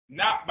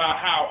 not by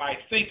how I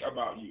think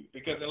about you.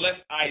 Because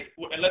unless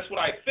what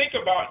I think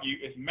about you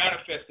is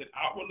manifested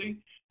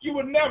outwardly, you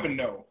would never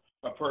know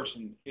a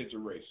person is a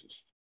racist.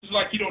 It's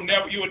like you and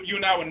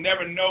I would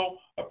never know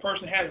a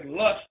person has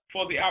lust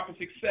for the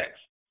opposite sex,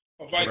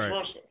 or vice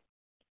versa.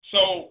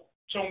 So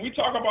when we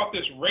talk about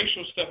this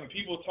racial stuff and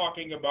people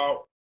talking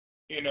about,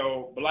 you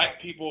know, Black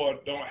people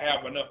don't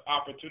have enough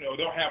opportunity or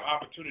don't have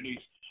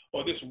opportunities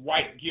or this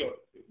white guilt.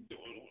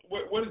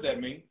 What does that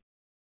mean?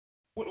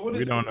 What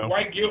we is don't know.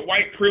 White guilt,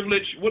 white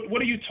privilege?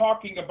 What are you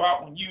talking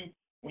about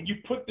when you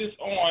put this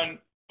on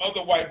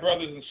other white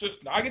brothers and sisters?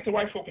 Now, I'll get to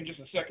white folk in just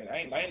a second. I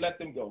ain't let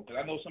them go, because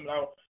I know some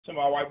of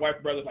our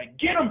white brothers like,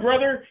 get him,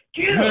 brother,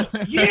 get him,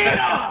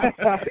 yeah,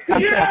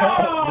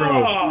 yeah.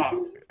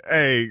 Bro,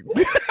 hey.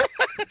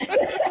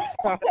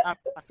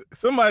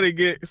 Somebody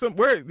get some.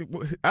 Where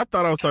I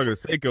thought I was talking to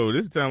Seiko.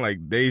 This sounds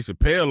like Dave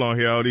Chappelle on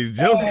here. All these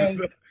jokes. I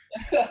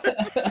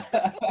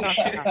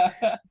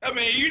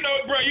mean, you know,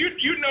 bro,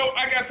 you know,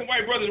 I got some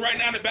white brothers right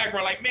now in the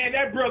background, like, man,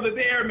 that brother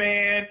there,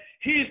 man,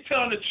 he's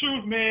telling the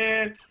truth,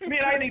 man.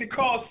 Man, I need to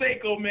call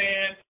Seiko,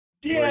 man.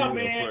 Yeah, Boy,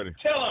 man,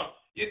 tell him.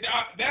 Yeah,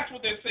 that's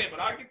what they're saying, but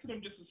I'll get to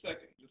them just a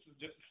second.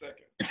 Just a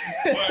second.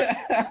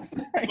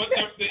 But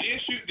the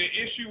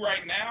issue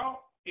right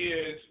now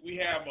is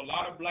we have a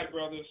lot of black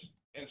brothers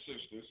and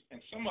sisters, and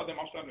some of them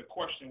I'm starting to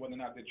question whether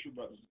or not they're true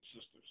brothers and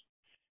sisters.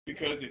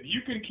 Because if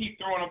you can keep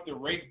throwing up the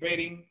race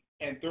baiting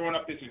and throwing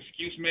up this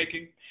excuse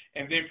making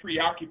and then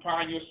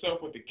preoccupying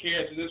yourself with the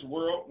cares of this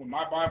world, when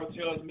my Bible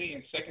tells me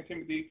in 2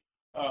 Timothy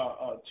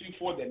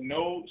 2:4 that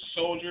no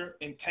soldier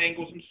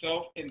entangles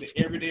himself in the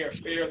everyday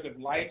affairs of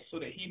life so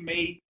that he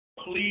may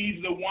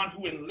please the one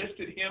who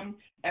enlisted him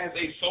as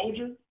a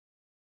soldier,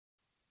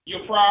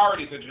 your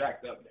priorities are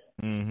jacked up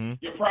there. Mm-hmm.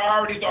 Your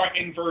priorities are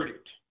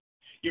inverted.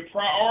 Your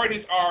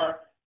priorities are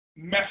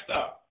messed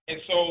up.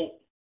 And so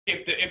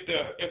if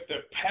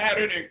the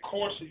pattern and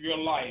course of your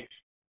life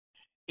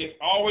is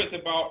always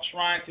about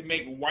trying to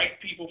make white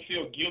people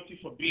feel guilty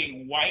for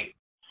being white,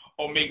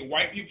 or make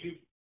white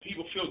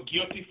people feel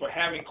guilty for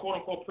having quote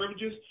unquote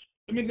privileges,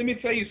 let me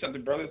tell you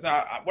something, brothers.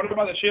 Now, what I'm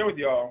about to share with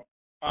y'all,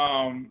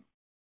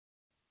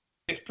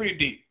 it's pretty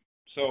deep.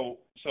 So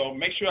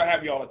make sure I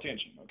have y'all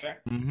attention, okay?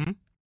 Mm-hmm.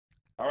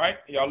 All right,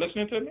 y'all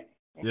listening to me?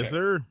 Okay. Yes,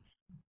 sir.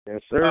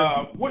 Yes, sir.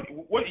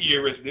 What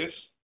year is this?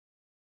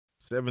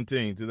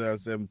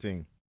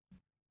 2017.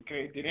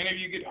 Okay. Did any of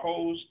you get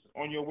hosed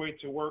on your way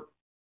to work?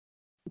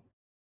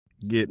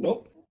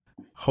 Nope.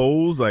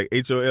 Holes, like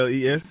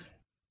HOLES?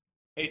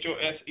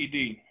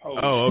 HOSED. Hosed.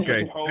 Oh,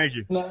 okay. Hosed. Thank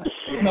you.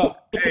 No.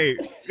 Hey.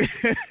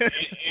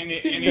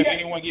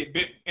 Anyone get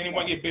bit?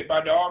 Anyone get bit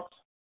by dogs?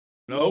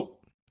 Nope.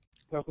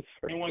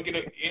 Anyone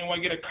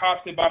get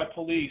accosted by the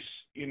police?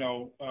 You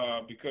know,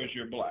 because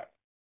you're black?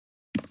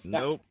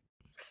 Nope.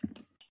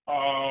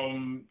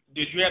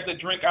 Did you have to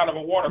drink out of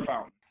a water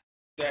fountain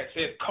that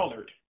said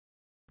colored?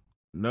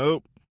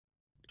 Nope.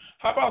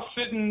 How about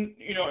sitting,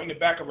 you know, in the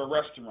back of a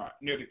restaurant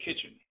near the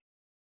kitchen?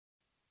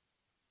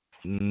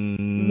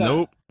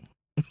 Nope.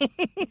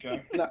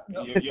 Okay.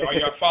 No. Are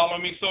y'all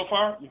following me so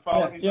far? You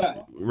following me? Yeah.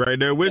 So far? Right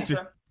there with you.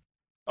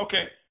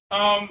 Okay.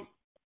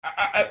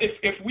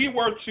 If we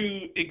were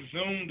to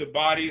exhume the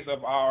bodies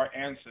of our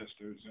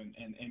ancestors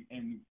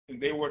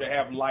and they were to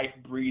have life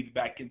breathed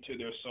back into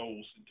their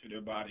souls, into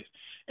their bodies,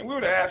 and we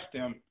were to ask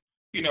them,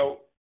 you know,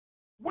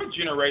 what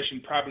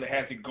generation probably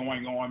has it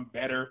going on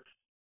better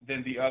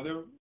than the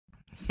other?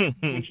 Do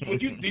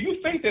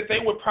you think that they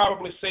would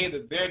probably say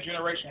that their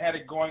generation had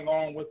it going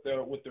on with the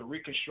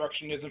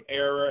Reconstructionism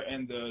era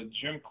and the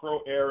Jim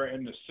Crow era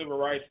and the Civil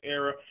Rights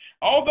era?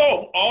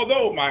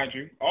 Although, mind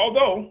you,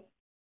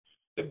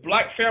 the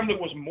black family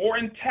was more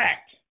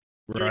intact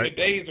during the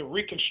days of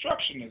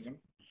Reconstructionism,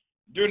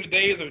 during the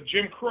days of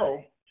Jim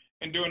Crow,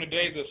 and during the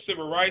days of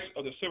civil rights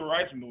or the Civil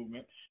Rights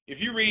Movement. If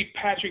you read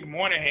Patrick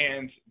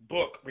Moynihan's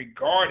book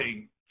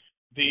regarding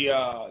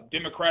the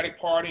Democratic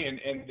Party, and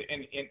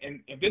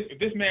if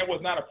this man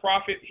was not a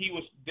prophet, he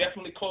was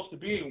definitely close to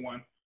being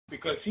one,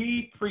 because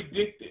he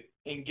predicted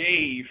and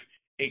gave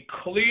a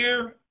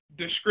clear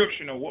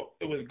description of what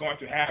was going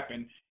to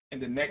happen in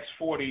the next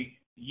 40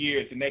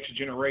 years, the next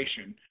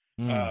generation,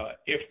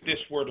 if this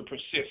were to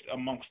persist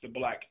amongst the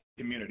black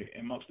community,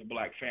 amongst the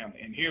black family.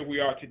 And here we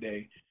are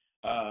today,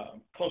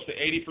 close to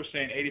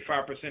 80%,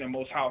 85% of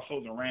most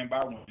households are ran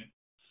by women.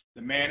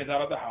 The man is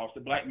out of the house.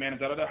 The black man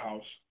is out of the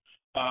house.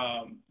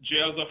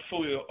 Jails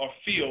are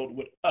filled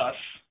with us.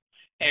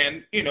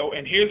 And, you know,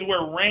 and here's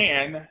where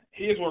Rand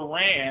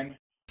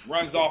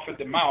runs off at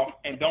the mouth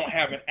and don't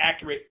have an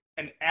accurate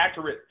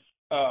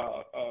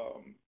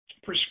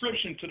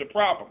prescription to the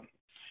problem.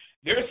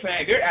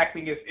 They're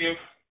acting as if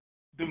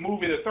the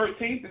movie The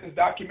 13th, this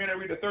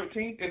documentary The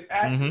 13th, is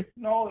accurate.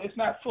 Mm-hmm. No, it's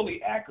not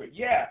fully accurate.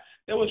 Yeah,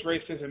 there was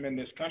racism in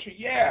this country.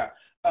 Yeah,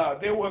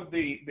 there was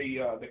the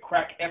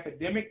crack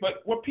epidemic.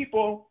 But what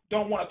people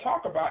don't want to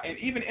talk about, and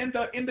even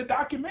in the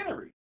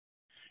documentary,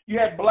 you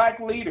had black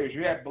leaders,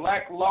 you had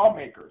black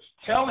lawmakers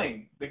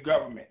telling the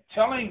government,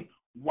 telling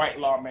white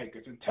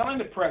lawmakers, and telling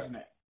the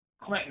president,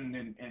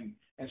 Clinton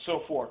and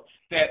so forth,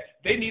 that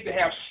they need to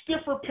have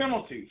stiffer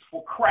penalties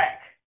for crack.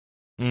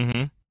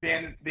 Mm-hmm.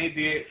 Than they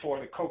did for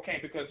the cocaine,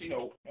 because, you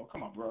know,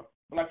 come on, bro.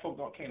 Black folks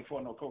can't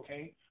afford no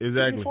cocaine.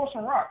 Exactly. We can afford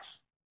some rocks.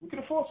 We can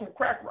afford some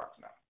crack rocks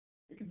now.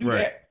 We can do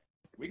that.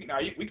 We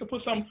can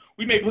put some.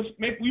 We may be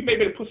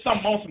able to put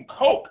some on some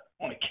coke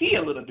on a key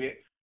a little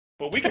bit,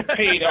 but we can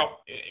pay it off.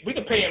 We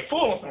can pay in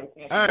full on some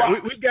all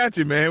right, we got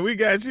you, man. We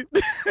got you.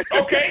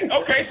 Okay.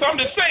 So I'm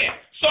just saying.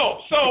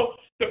 So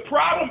The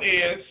problem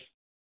is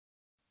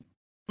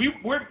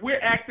we're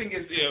acting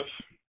as if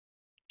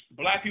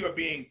black people are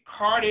being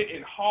carted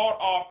and hauled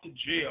off to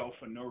jail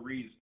for no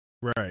reason.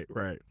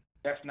 Right.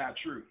 That's not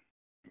true.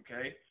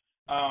 Okay?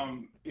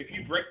 If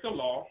you break the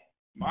law,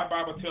 my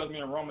Bible tells me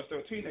in Romans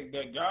 13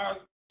 that God's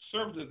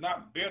servant does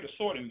not bear the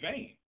sword in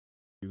vain.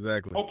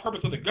 Exactly. The whole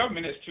purpose of the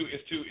government is to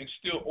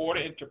instill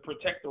order and to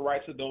protect the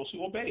rights of those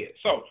who obey it.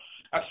 So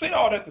I say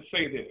all that to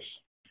say this.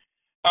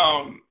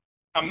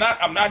 I'm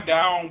not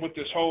down with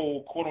this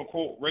whole quote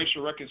unquote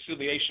racial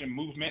reconciliation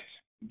movement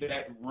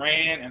that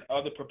Rand and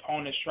other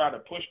proponents try to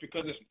push,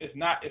 because it's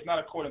not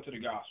according to the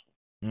gospel.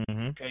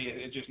 Mm-hmm. Okay,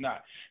 it's just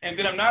not. And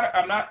then I'm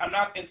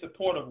not in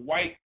support of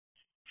white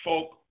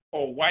folk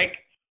or white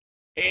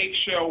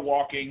eggshell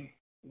walking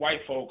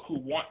white folk who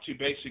want to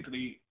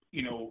basically,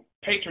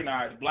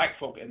 patronize black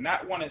folk and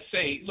not want to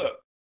say, look,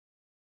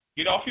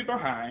 get off your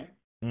behind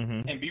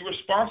and be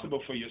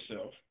responsible for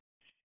yourself.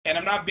 And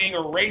I'm not being a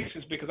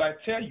racist because I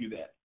tell you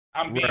that.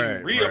 I'm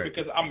being real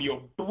because I'm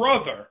your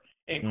brother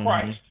in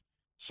Christ.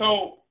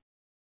 So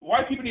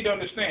white people need to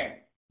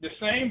understand the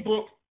same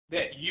book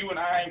that you and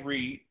I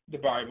read, the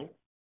Bible,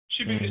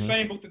 should be the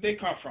same book that they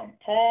come from.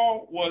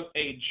 Paul was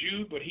a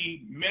Jew, but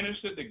he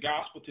ministered the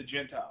gospel to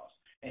Gentiles.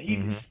 And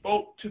he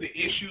spoke to the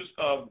issues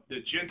of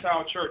the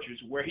Gentile churches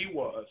where he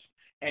was.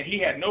 And he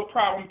had no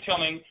problem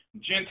telling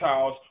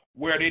Gentiles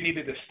where they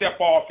needed to step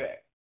off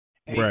at.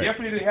 And he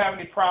definitely didn't have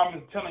any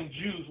problems telling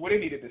Jews where they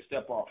needed to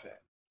step off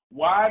at.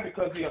 Why?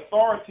 Because the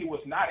authority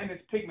was not in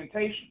its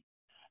pigmentation.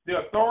 The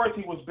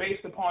authority was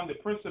based upon the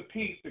Prince of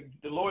Peace,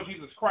 the Lord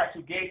Jesus Christ,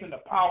 who gave him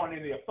the power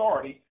and the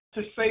authority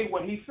to say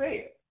what he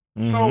said.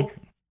 So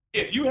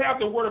if you have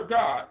the Word of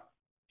God,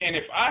 and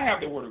if I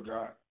have the Word of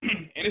God,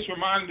 and it's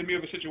reminded me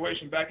of a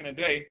situation back in the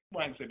day,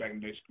 well, I can say back in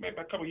the day, maybe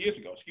a couple of years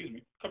ago,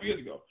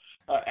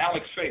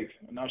 Alex Faith.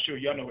 I'm not sure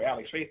y'all know who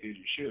Alex Faith is.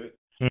 You should.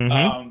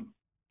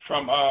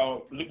 From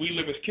We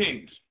Live as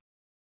Kings.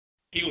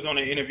 He was on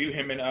an interview.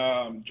 Him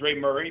and Dre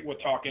Murray were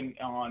talking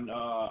on,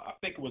 I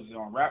think it was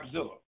on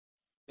Rapzilla.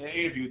 They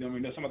interviewed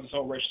them, some of this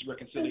whole racial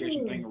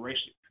reconciliation thing and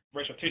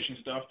racial tension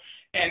stuff.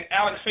 And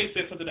Alex Faith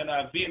said something that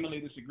I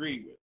vehemently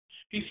disagreed with.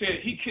 He said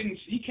he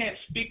can't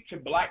speak to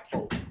black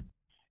folk,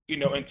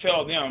 and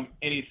tell them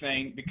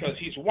anything because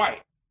he's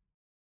white.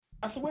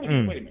 I said, wait a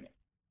minute.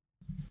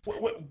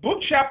 What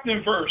book, chapter,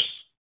 and verse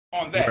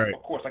on that? Right.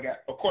 Of course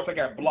I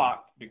got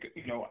blocked because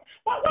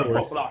why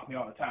folk block me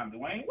all the time,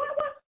 Dwayne?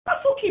 Why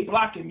folk keep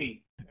blocking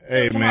me?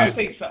 Hey, man.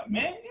 Say something,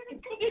 man.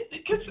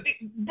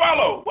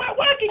 Barlow, why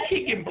I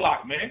keep getting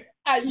blocked, man?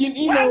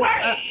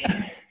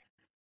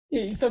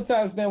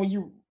 Sometimes, man, when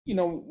you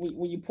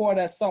pour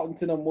that salt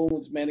into them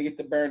wounds, man, to get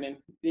the burning.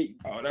 That's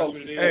what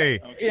it is. Hey,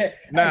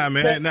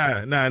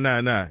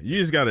 nah. You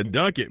just gotta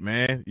dunk it,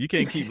 man. You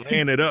can't keep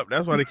laying it up.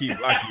 That's why they keep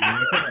blocking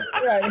you, man.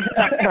 Right.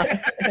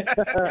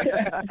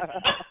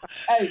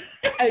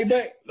 hey,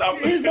 but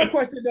here's my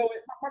question though.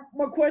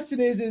 My question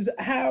is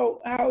how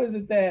is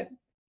it that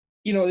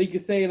you can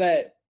say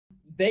that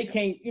they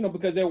can't,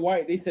 because they're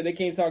white, they said they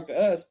can't talk to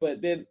us,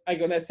 but then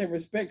on that same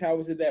respect, how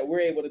is it that we're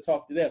able to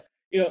talk to them?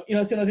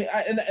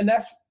 And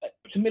that's,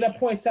 to me, that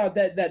points out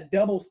that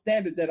double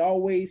standard that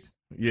always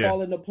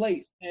fall into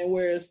place, and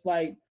where it's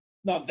like,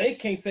 no, they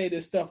can't say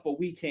this stuff, but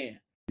we can.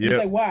 It's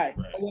like, why?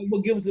 Right.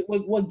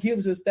 What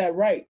gives us that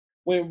right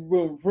when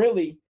we're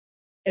really,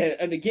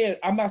 and again,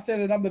 I'm not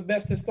saying that I'm the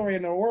best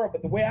historian in the world,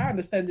 but the way I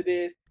understand it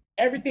is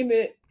everything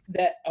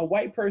that a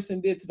white person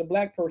did to the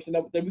black person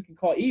that we can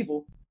call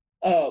evil,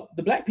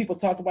 the black people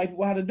taught the white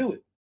people how to do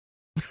it.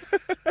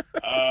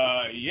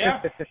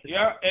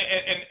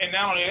 And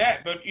not only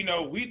that, but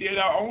we did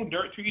our own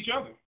dirt to each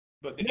other.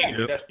 But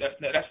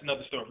that's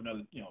another story for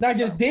another. Not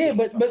just did,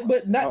 but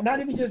not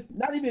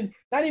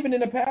even in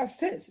the past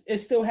tense. It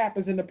still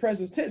happens in the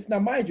present tense. Now,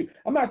 mind you,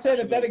 I'm not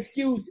saying that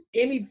excuse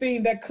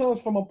anything that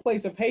comes from a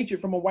place of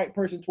hatred from a white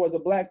person towards a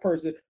black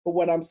person. But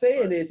what I'm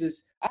saying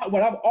is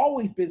what I've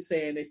always been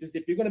saying is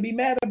if you're going to be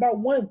mad about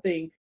one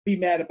thing, be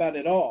mad about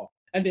it all.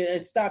 And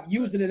then stop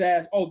using it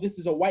as, this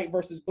is a white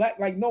versus black.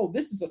 Like, no,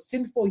 this is a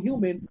sinful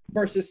human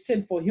versus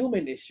sinful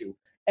human issue.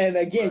 And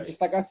again, just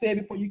like I said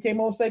before you came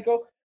on,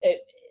 Seiko,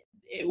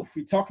 if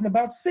we're talking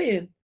about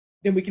sin,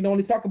 then we can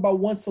only talk about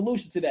one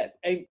solution to that.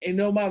 Ain't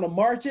no amount of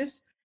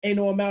marches, ain't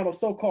no amount of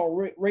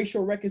so-called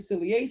racial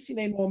reconciliation,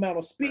 ain't no amount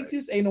of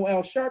speeches, ain't no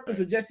Al Sharpton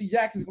or Jesse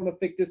Jackson's going to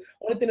fix this.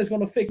 Only thing that's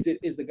going to fix it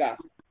is the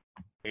gospel.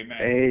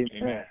 Amen.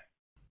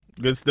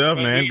 Good stuff,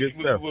 man. Good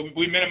stuff.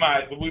 We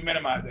minimize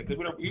it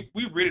because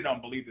we really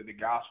don't believe that the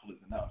gospel is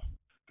enough.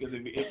 Because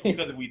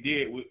if we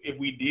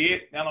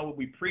did, not only would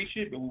we preach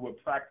it, but we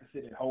would practice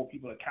it and hold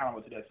people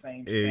accountable to that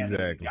same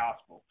standard of the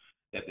gospel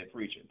that they're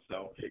preaching.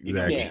 So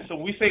so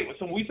when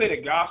we say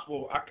the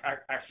gospel,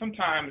 I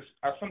sometimes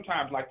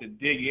like to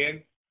dig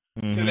in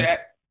to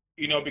that,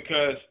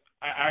 because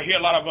I hear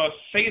a lot of us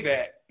say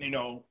that, we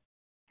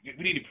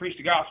need to preach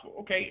the gospel.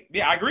 Okay,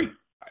 yeah, I agree.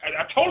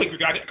 I totally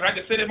agree. I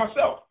just said it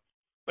myself.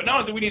 But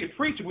not only do we need to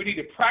preach it, we need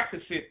to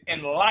practice it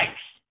in life.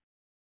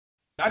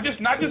 Not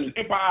just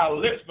by our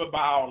lips, but by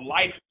our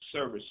life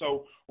service.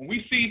 So when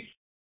we see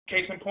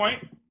Case in point,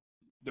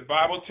 the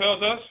Bible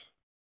tells us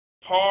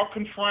Paul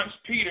confronts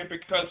Peter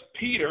because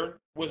Peter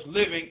was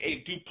living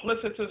a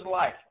duplicitous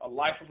life, a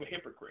life of a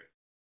hypocrite.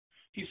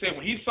 He said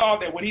when he saw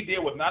that what he did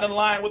was not in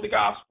line with the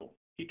gospel,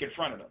 he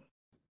confronted him.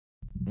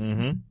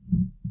 Mm-hmm.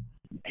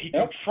 He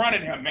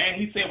confronted him, man.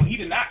 He said when he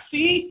did not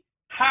see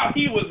how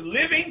he was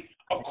living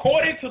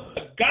according to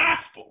the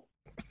gospel.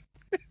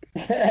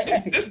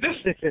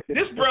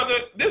 This brother,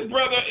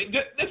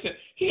 listen,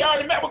 he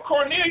already met with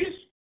Cornelius.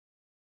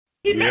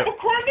 He met with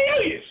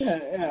Cornelius.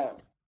 Yeah.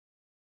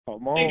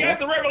 And got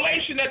the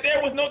revelation that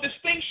there was no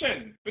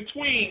distinction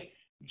between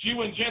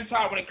Jew and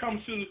Gentile when it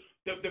comes to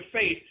the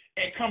faith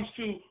and comes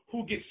to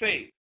who gets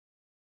saved.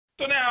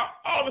 So now,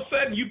 all of a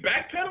sudden, you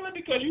backpedaling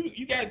because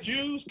you got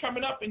Jews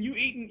coming up and you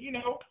eating,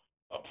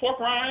 pork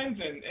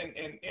rinds and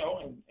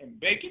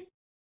bacon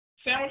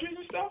sandwiches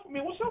and stuff. I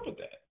mean, what's up with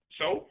that?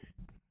 So,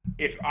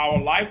 if our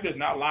life does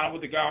not line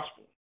with the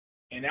gospel,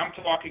 and I'm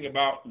talking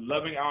about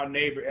loving our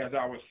neighbor as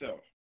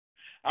ourselves,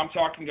 I'm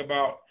talking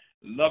about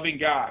loving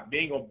God,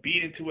 being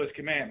obedient to His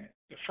commandment.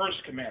 The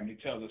first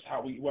commandment tells us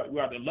how we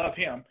are to love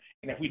Him,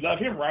 and if we love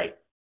Him right,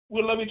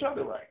 we'll love each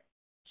other right.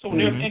 So when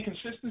there's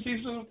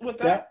inconsistencies with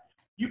that,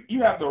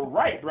 you have the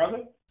right,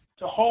 brother,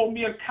 to hold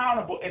me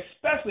accountable,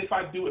 especially if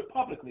I do it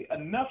publicly.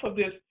 Enough of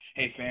this,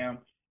 hey fam,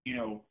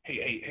 hey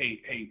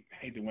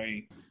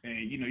Dwayne,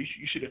 man, you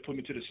should have put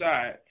me to the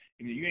side.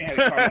 You ain't had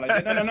to call me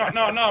like that.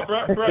 No,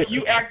 bro,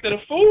 you acted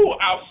a fool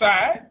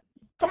outside.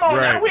 Come on,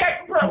 now we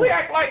act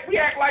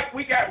like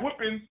we got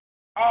whippings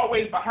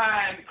always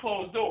behind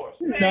closed doors.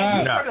 Man,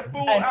 you got a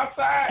fool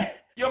outside.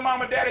 Your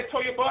mom and daddy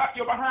tore your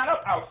behind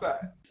up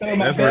outside. Some of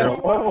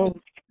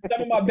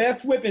my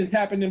best whippings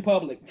happened in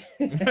public.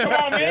 Come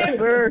on,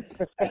 man.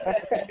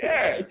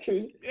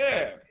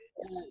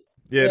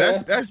 Yeah,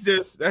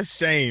 that's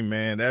shame,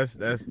 man. That's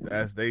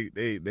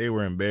they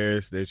were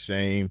embarrassed. There's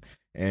shame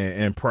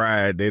and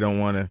pride. They don't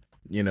want to,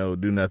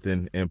 do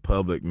nothing in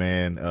public,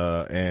 man.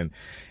 And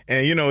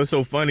it's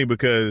so funny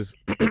because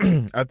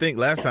I think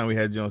last time we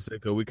had you on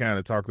Seiko, we kind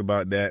of talked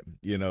about that.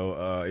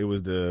 It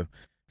was the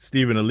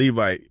Stephen the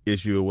Levite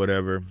issue or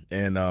whatever,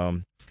 and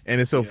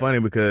it's so funny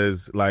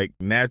because like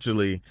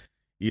naturally,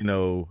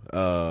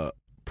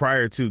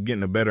 prior to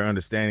getting a better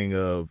understanding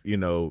of,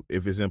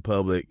 if it's in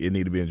public, it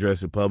need to be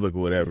addressed in public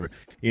or whatever,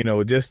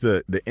 just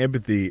the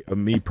empathy of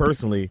me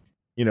personally,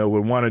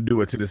 would want to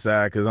do it to the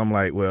side because I'm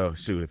like, well,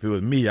 shoot, if it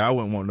was me, I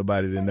wouldn't want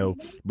nobody to know.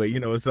 But,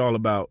 it's all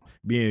about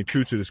being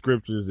true to the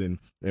scriptures and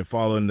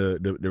following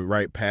the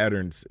right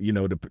patterns,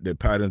 the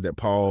patterns that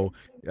Paul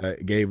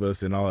gave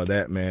us and all of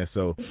that, man.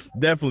 So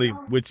definitely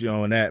with you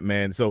on that,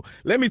 man. So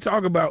let me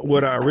talk about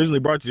what I originally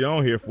brought you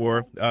on here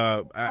for.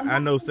 I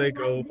know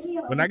Seiko,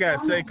 when I got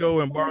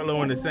Seiko and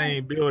Barlow in the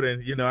same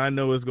building, I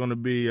know it's going to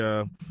be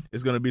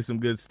some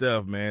good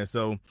stuff, man.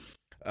 So,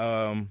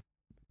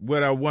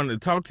 what I wanted to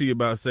talk to you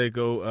about,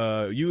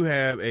 Seiko, you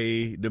have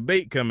a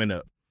debate coming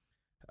up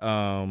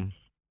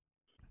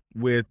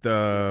with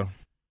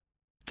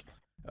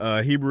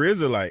Hebrew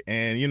Israelite.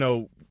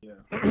 And,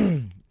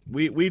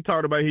 we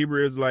talked about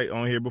Hebrew Israelite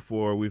on here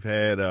before. We've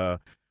had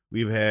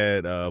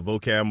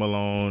Vocab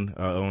Malone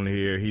on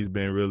here. He's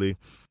been really,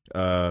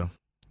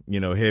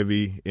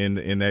 heavy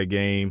in that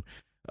game.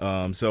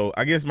 So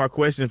I guess my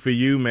question for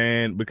you,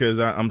 man, because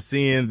I'm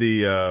seeing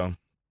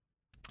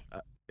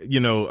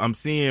I'm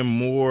seeing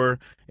more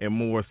and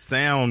more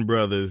sound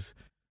brothers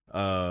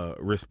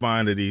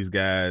respond to these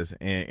guys.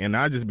 And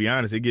I'll just be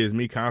honest, it gives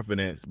me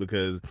confidence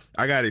because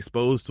I got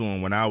exposed to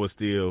them when I was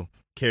still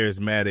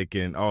charismatic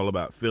and all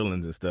about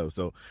feelings and stuff.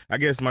 So I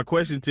guess my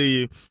question to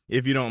you,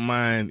 if you don't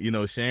mind,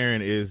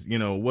 sharing is,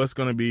 what's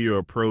going to be your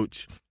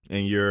approach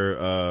and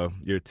your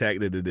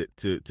tactic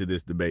to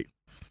this debate?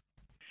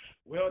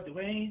 Well,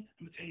 Dwayne,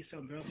 I'm gonna tell you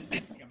something, brother.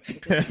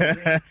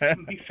 I'm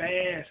gonna be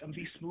fast. I'm gonna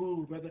be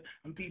smooth, brother.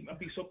 I'm gonna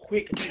be so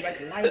quick. I'm gonna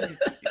be like lightning.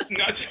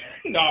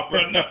 No,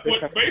 bro. No.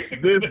 Basically,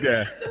 this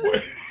guy.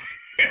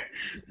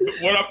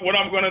 What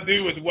I'm gonna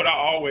do is what I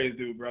always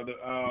do, brother.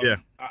 I'm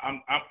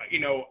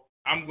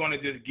gonna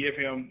just give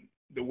him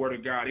the word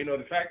of God.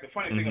 The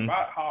funny thing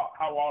about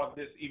how all of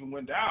this even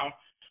went down.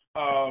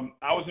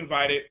 I was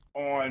invited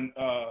on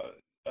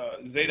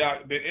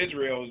Zadok Ben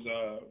Israel's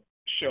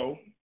show.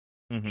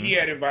 He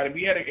had invited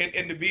me.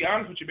 And to be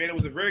honest with you, man, it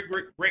was a very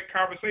great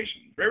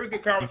conversation. Very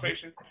good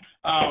conversation.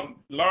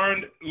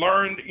 Learned,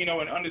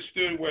 and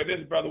understood where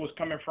this brother was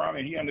coming from,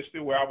 and he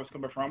understood where I was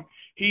coming from.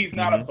 He's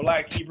not a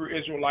black Hebrew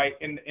Israelite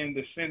in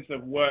the sense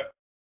of what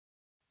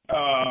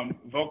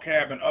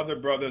Vocab and other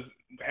brothers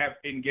have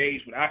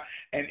engaged with.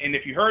 And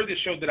if you heard the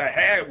show that I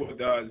had with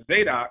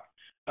Zadok,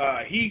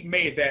 he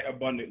made that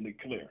abundantly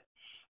clear.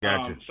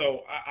 Gotcha.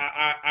 So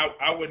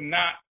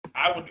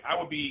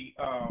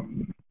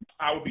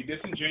I would be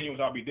disingenuous.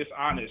 I'll be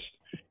dishonest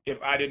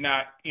if I did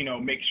not,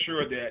 make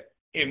sure that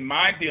in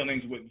my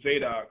dealings with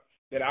Zadok,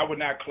 that I would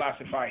not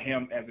classify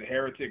him as a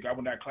heretic. I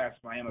would not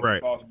classify him as Right.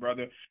 a false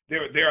brother.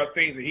 There are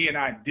things that he and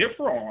I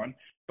differ on,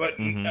 but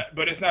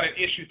it's not an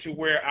issue to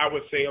where I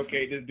would say,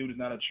 okay, this dude is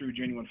not a true,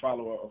 genuine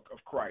follower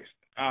of Christ.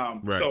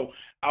 Right. So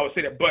I would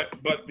say that,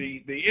 but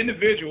the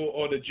individual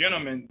or the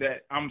gentleman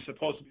that I'm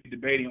supposed to be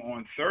debating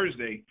on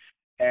Thursday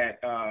at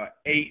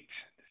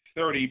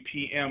 8:30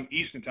 p.m.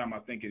 Eastern time, I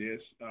think it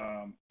is.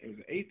 It was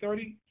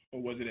 8:30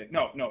 or was it at?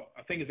 No,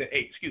 I think it's at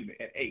 8. Excuse me,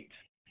 at 8.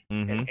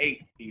 At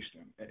 8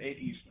 Eastern. At 8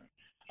 Eastern.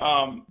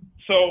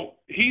 So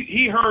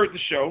he heard the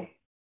show,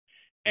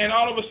 and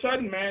all of a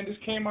sudden, man, this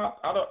came out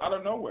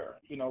of nowhere.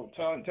 You know,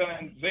 telling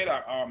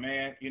Zadok, oh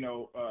man, you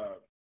know,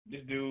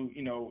 this dude,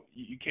 you know,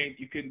 you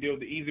couldn't deal with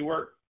the easy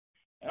work.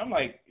 And I'm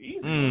like, easy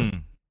work?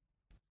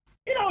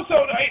 You know,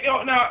 so you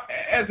know, now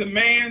as a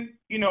man,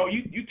 you know,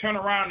 you turn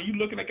around and you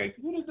looking like,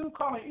 who does dude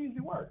calling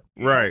easy work?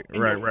 Right.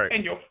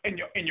 In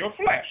your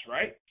flesh,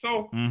 right?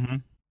 So.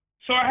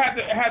 So I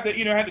had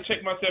to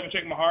check myself and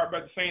check my heart,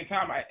 but at the same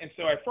time,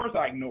 so at first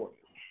I ignored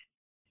it,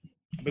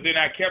 but then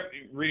I kept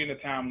reading the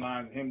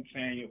timeline, him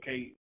saying,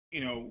 okay,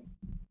 you know,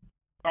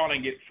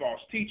 calling it false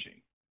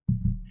teaching,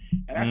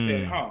 and I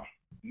said,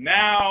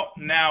 now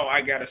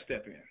I got to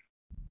step in,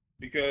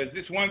 because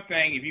it's one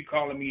thing if you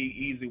calling me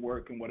easy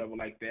work and whatever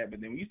like that,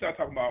 but then when you start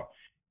talking about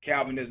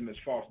Calvinism as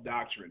false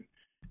doctrine,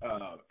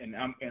 and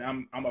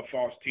I'm a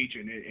false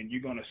teacher, and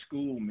you're gonna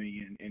school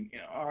me, and you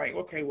know, all right,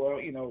 okay, well,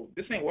 you know,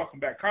 this ain't Welcome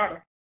Back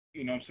Kotter,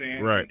 you know what I'm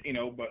saying? Right. You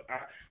know, but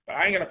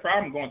I ain't got a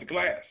problem going to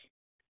class.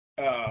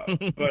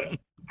 But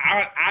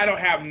I don't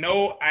have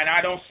no, and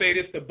I don't say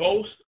this to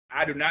boast.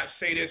 I do not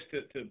say this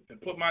to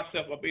put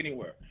myself up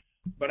anywhere.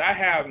 But I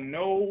have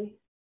no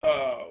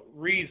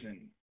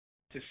reason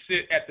to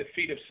sit at the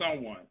feet of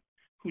someone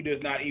who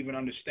does not even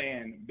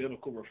understand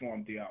biblical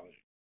Reformed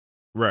theology.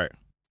 Right.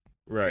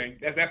 Okay?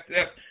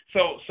 That's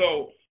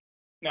so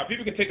now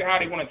people can take it how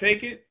they want to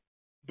take it,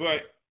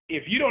 but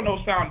if you don't know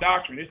sound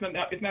doctrine, it's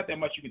not that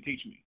much you can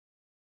teach me.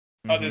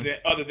 Other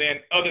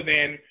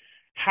than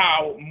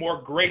how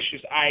more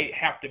gracious I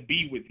have to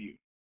be with you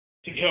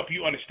to help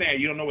you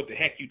understand. You don't know what the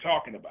heck you're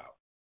talking about.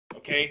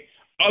 Okay?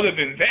 Other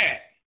than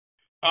that,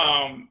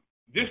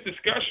 this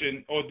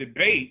discussion or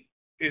debate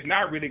is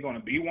not really going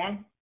to be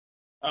one,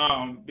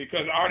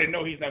 because I already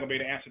know he's not going to be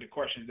able to answer the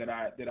questions that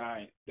I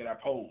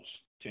pose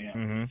to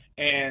him.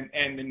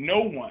 And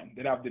no one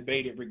that I've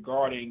debated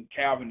regarding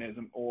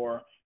Calvinism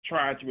or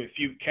trying to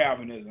refute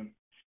Calvinism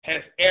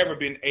has ever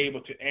been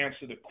able to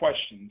answer the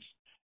questions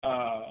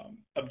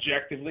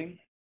objectively,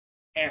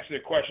 answer the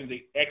questions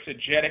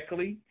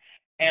exegetically,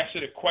 answer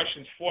the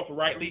questions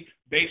forthrightly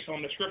based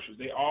on the scriptures.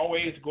 They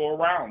always go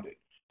around it.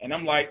 And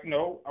I'm like,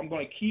 no, I'm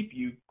going to keep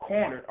you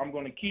cornered. I'm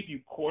going to keep you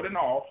cordoned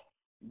off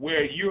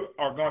where you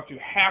are going to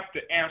have to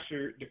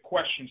answer the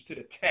questions to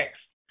the text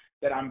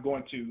that I'm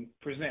going to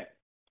present.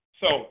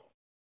 So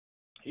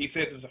he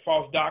says it's a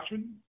false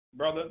doctrine,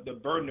 brother. The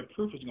burden of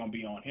proof is going to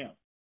be on him.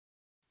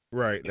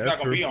 Right. It's not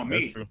going to be on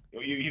me.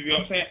 You know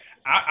what I'm saying?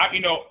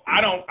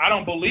 I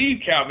don't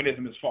believe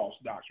Calvinism is false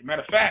doctrine.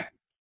 Matter of fact,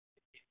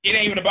 it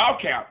ain't even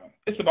about Calvin.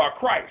 It's about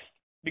Christ,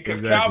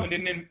 because Calvin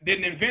didn't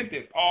invent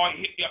this.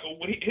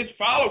 His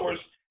followers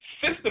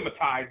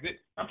systematized it.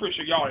 I'm pretty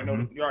sure y'all already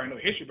know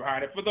the history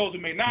behind it. For those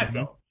who may not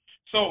know,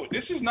 so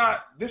this is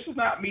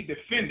not me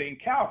defending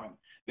Calvin.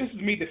 This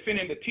is me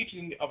defending the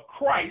teaching of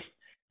Christ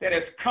that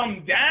has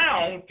come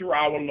down through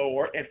our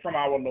Lord and from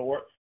our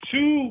Lord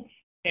to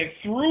and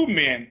through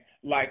men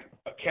like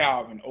a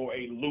Calvin or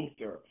a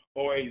Luther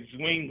or a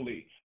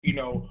Zwingli, you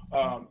know,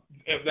 of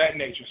that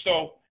nature.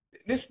 So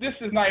this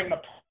is not even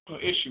a personal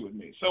issue with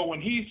me. So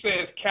when he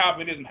says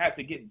Calvinism has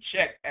to get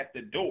checked at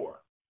the door,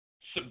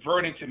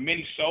 subverting to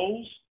many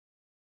souls,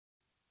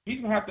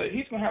 he's gonna have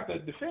to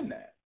defend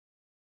that.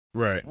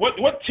 Right.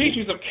 What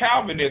teachings of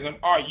Calvinism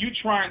are you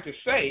trying to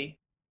say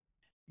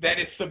that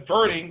it's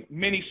subverting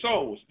many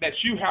souls, that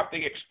you have to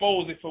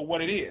expose it for what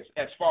it is,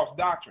 as false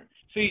doctrine?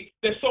 See,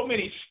 there's so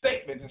many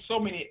statements and so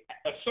many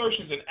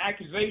assertions and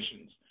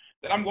accusations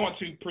that I'm going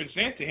to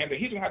present to him that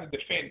he's going to have to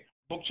defend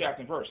book,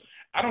 chapter, and verse.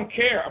 I don't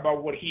care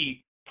about what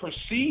he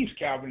perceives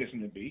Calvinism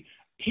to be.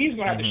 He's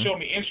going to have to show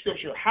me in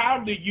Scripture,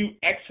 how do you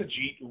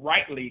exegete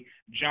rightly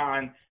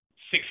John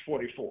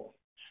 6:44?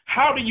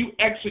 How do you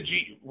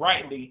exegete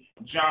rightly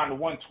John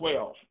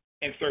 1:12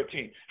 and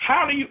 13?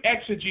 How do you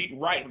exegete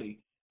rightly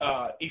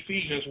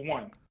Ephesians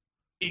 1,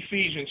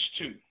 Ephesians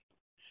 2,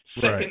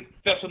 2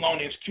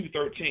 Thessalonians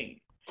 2:13,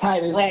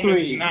 Titus Romans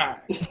 3, 9,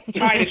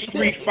 Titus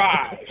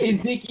 3:5,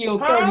 Ezekiel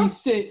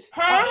 36,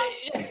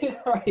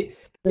 right?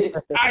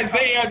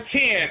 Isaiah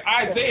 10,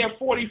 Isaiah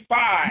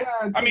 45.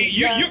 I mean,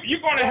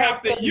 you're gonna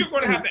have to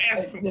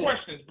answer some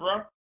questions,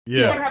 bro. Yeah.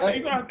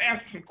 You're gonna have to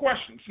answer some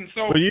questions. And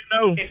so, well, you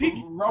know,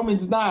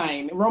 Romans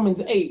 9,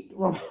 Romans 8.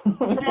 Come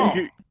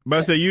on. But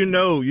I say, you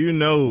know,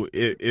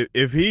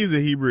 if he's a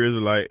Hebrew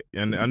Israelite,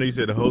 and I know you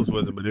said the host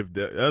wasn't, but if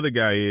the other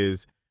guy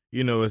is,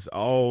 you know, it's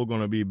all going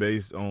to be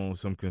based on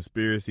some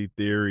conspiracy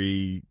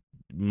theory,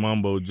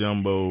 mumbo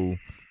jumbo,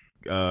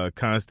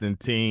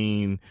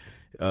 Constantine,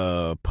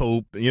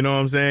 Pope. You know what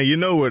I'm saying? You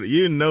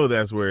know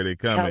that's where they're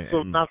coming.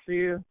 Council of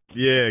Nicaea.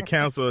 Yeah,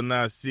 Council of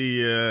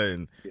Nicaea,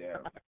 and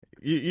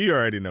you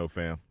already know,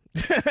 fam.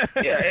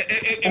 Yeah,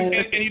 and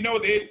you know,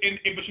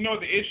 but you know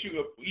the issue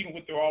of even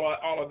with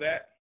all of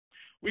that,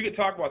 we could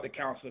talk about the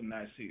Council of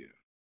Nicaea.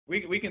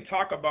 We can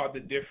talk about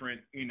the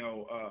different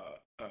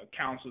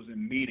councils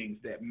and meetings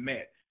that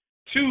met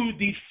to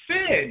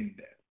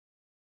defend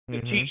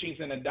the teachings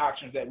and the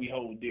doctrines that we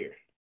hold dear.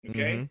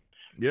 Okay.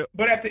 Mm-hmm. Yep.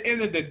 But at the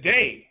end of the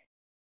day,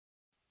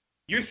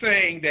 you're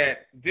saying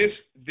that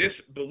this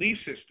belief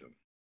system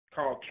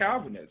called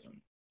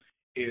Calvinism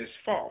is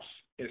false.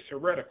 It's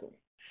heretical.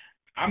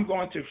 I'm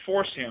going to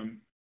force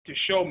him to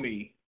show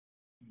me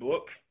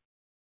book,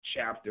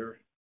 chapter,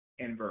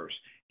 and verse.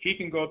 He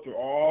can go through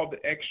all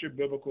the extra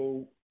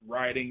biblical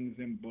writings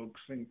and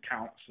books and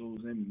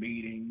councils and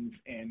meetings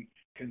and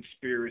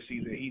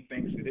conspiracies that he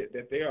thinks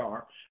that they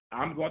are.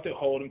 I'm going to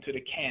hold him to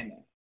the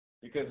canon,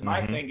 because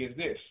my thing is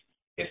this.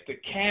 It's the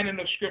canon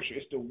of Scripture.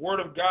 It's the Word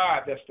of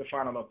God that's the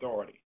final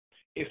authority.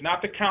 It's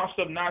not the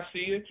Council of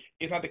Nicaea.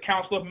 It's not the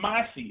Council of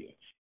Mysia.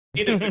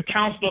 It is the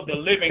counsel of the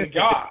living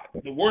God.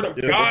 The Word of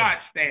God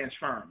stands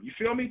firm. You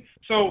feel me?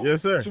 So,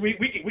 yes, sir. So we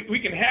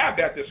can have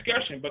that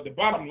discussion, but the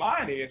bottom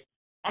line is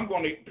I'm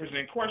going to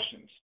present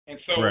questions. And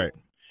so, right.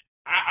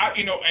 I've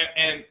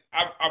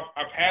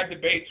had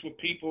debates with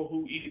people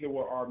who either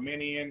were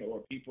Arminian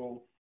or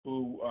people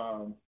who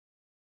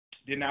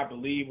did not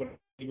believe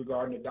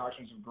regarding the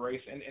doctrines of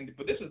grace.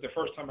 But this is the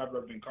first time I've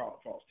ever been called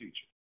a false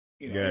teacher.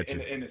 You know,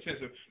 gotcha. in the sense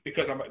of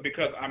because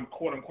I'm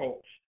quote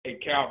unquote a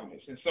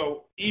Calvinist. And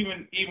so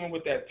even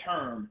with that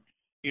term,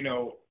 you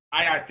know,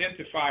 I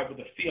identify with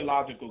the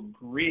theological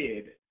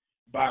grid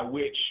by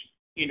which,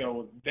 you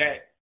know,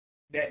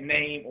 that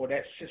name or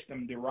that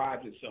system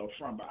derives itself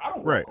from. But I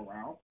don't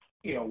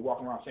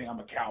walk around saying I'm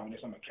a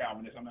Calvinist.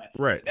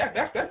 Right.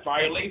 That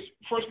violates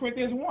 1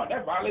 Corinthians 1.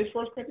 That violates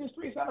 1 Corinthians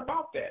 3. It's not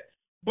about that.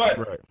 But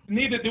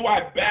neither do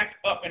I back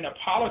up and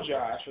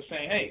apologize for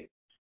saying, hey,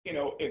 you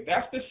know, if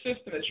that's the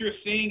system that you're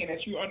seeing and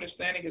that you're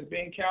understanding as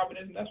being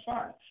Calvinism, that's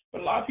fine.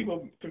 But a lot of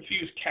people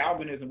confuse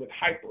Calvinism with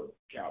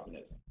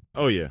hyper-Calvinism.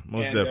 Oh, yeah,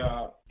 most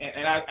definitely.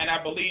 And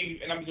I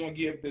believe, and I'm going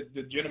to give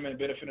the gentleman the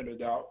benefit of the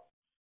doubt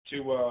to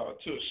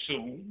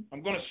assume.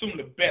 I'm going to assume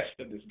the best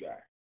of this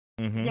guy.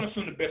 Mm-hmm. I'm going to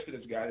assume the best of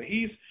this guy.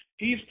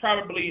 He's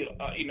probably,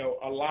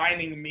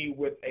 aligning me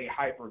with a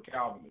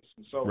hyper-Calvinist.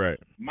 And so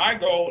my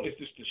goal is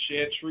just to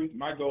shed truth.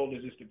 My goal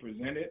is just to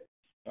present it.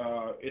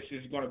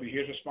 It's going to be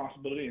his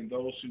responsibility and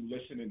those who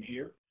listen and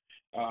hear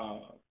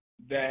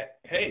that,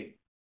 hey,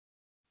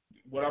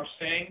 what I'm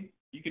saying,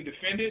 you can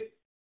defend it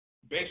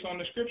based on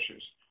the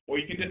scriptures or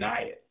you can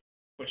deny it.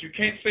 But you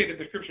can't say that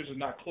the scriptures is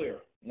not clear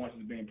once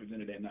it's being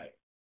presented at night.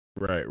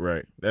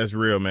 Right. That's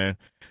real, man.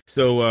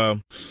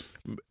 So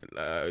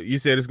you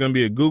said it's going to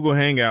be a Google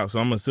Hangout, so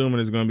I'm assuming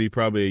it's going to be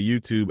probably a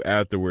YouTube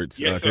afterwards.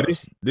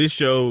 Yes, this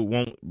show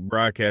won't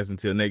broadcast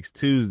until next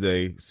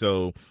Tuesday,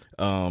 so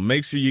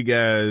make sure you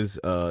guys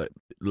follow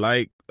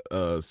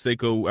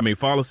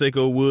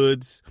Seiko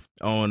Woods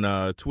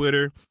on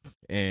Twitter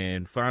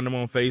and find him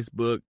on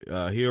Facebook.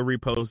 He'll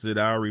repost it.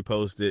 I'll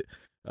repost it.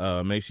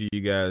 Make sure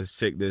you guys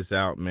check this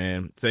out,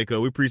 man. Seiko,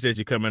 we appreciate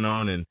you coming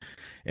on and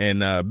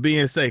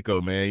being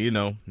Seiko, man. You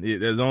know,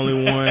 there's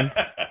only one,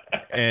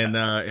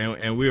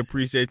 and we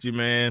appreciate you,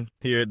 man.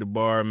 Here at the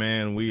bar,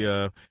 man.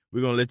 We're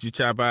gonna let you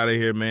chop out of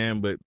here,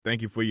 man. But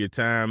thank you for your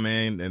time,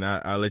 man, and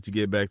I'll let you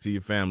get back to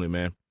your family,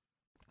 man.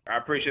 I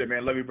appreciate it,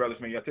 man. Love you, brothers,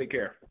 man. Y'all take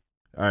care.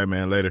 All right,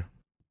 man. Later.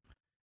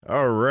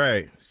 All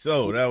right.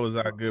 So that was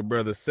our good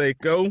brother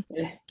Seiko.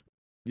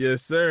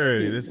 Yes,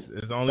 sir. This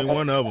is only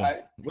one of them.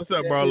 What's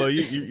up, Barlow?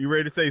 You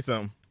ready to say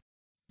something?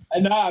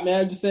 Nah,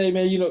 man. I'm just saying,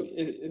 man, you know,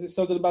 it's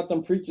something about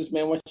them preachers,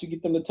 man. Once you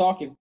get them to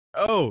talking.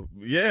 Oh,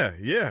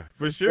 yeah,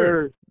 for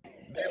sure.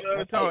 They love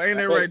to talk. Ain't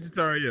that right,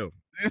 Tatario?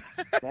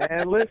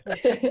 Man, listen.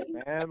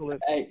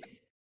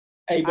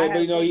 Hey, but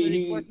you know,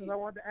 he questions I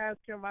wanted to ask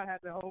him, I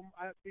had to hold.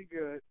 I'd be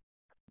good.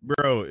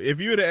 Bro,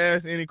 if you would have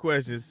asked any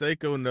questions,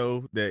 Seiko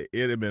know that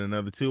it'd have been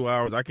another 2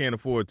 hours. I can't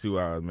afford 2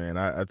 hours, man.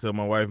 I tell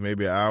my wife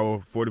maybe an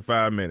hour,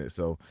 45 minutes.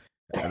 So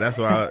that's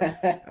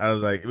why I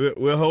was like,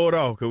 we'll hold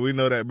off because we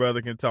know that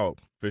brother can talk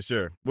for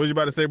sure. What you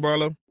about to say,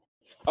 Barlow?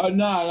 I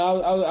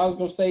was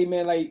going to say,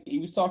 man, like he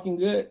was talking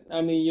good.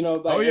 I mean, you know,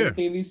 like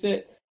everything he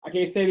said. I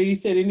can't say that he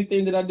said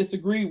anything that I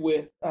disagree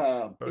with. You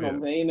know what I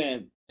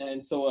mean?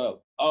 And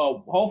so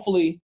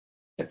hopefully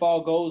if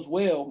all goes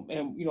well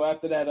and, you know,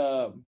 after that,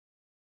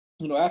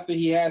 you know, after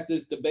he has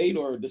this debate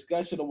or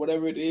discussion or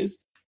whatever it is,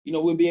 you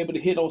know, we'll be able to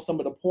hit on some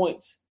of the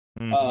points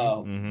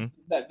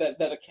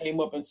that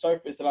came up and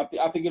surfaced. And I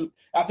think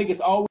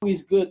it's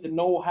always good to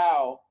know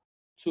how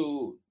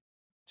to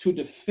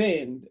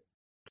defend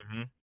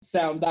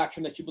sound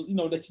doctrine that you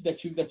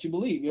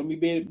believe. You know,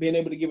 being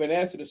able to give an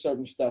answer to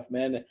certain stuff,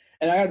 man.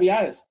 And I gotta be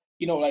honest,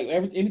 you know, like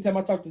anytime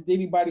I talk to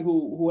anybody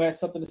who has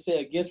something to say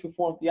against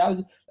Reformed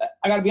theology,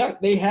 I gotta be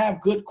honest, they have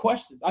good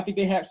questions. I think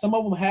some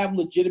of them have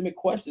legitimate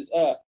questions.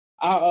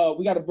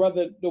 We got a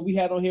brother that we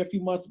had on here a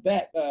few months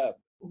back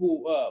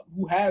who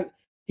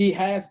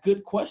has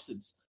good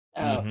questions.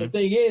 The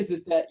thing is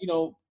that,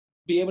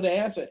 be able to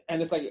answer. And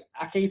it's like,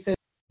 I can't say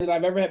that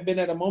I've ever been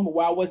at a moment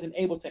where I wasn't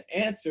able to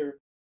answer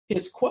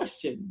his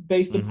question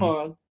based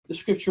upon the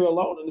scripture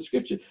alone. And the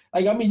scripture,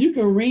 like, I mean, you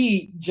can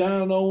read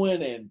John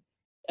Owen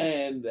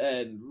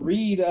and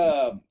read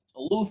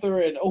Luther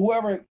and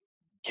whoever,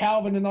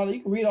 Calvin and all that.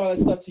 You can read all that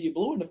stuff till you're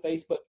blue in the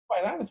face. But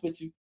quite honest with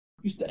you,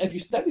 if you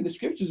study the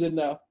scriptures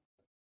enough,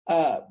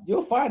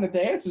 you'll find that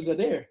the answers are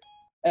there.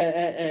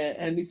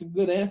 And these some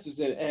good answers,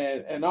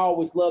 and I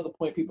always love to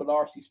point people to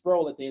R.C.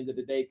 Sproul at the end of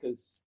the day,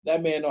 because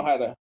that man knows how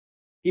to.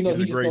 He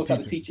just knows how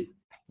to teach it.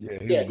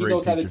 Yeah, he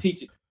knows how to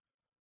teach it.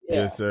 Yeah.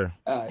 Yes, sir.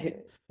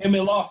 Him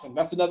and Lawson.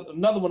 That's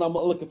another one I'm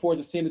looking forward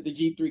to seeing at the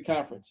G3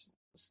 conference.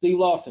 Steve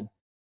Lawson.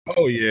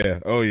 Oh yeah.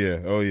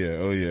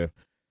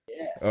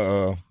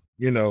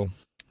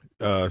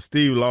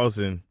 Steve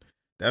Lawson.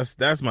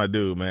 That's my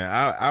dude,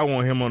 man. I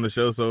want him on the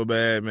show so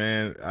bad,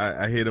 man.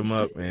 I hit him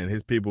up, and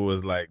his people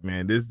was like,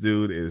 man, this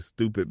dude is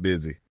stupid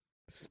busy.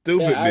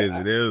 Busy.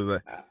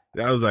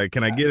 I was like,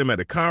 can I get him at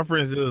the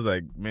conference? It was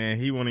like, man,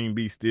 he won't even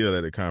be still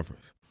at the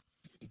conference.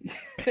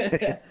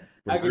 I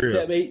can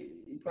tell, man,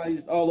 he probably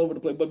just all over the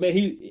place. But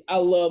man, I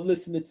love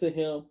listening to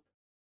him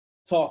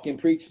talk and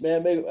preach,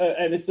 man.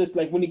 And it's just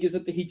like when he gets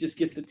up there, he just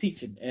gets to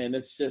teaching, and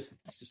it's just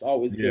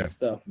always good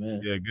stuff,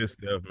 man. Yeah, good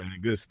stuff, man.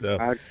 Good stuff.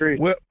 I agree.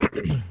 Well,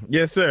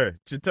 yes, sir.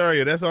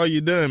 Chitario, that's all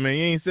you done, man.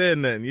 You ain't said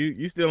nothing.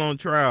 You still on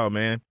trial,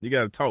 man. You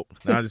got to talk.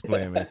 No, I'm just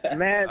playing, man.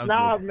 Man.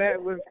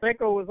 When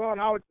Cinco was on,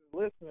 I was just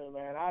listening,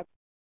 man.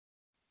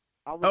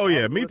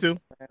 Me too.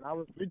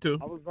 Me too.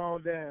 I was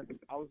zoned in.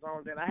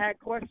 I had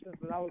questions,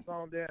 but I was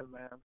zoned in,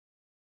 man.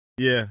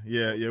 Yeah.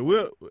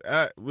 We'll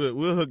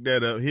hook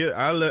that up. Here,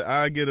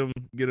 I'll get him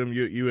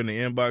you in the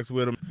inbox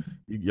with him.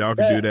 Y'all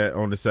can do that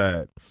on the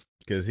side,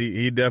 because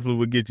he definitely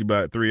would get you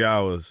about 3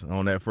 hours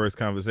on that first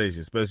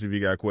conversation, especially if you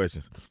got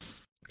questions.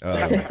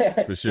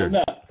 For sure.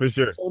 For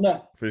sure.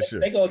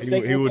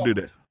 He will do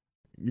that.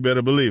 You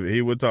better believe it.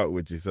 He will talk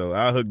with you. So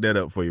I'll hook that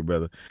up for you,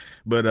 brother.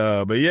 But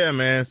yeah,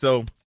 man.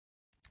 So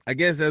I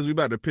guess as we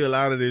about to peel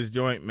out of this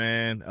joint,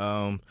 man,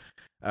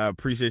 I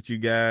appreciate you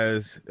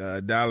guys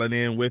dialing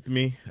in with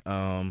me,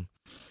 and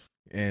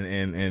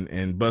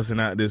busting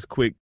out this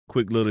quick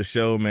little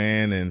show,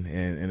 man.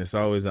 And it's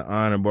always an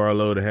honor,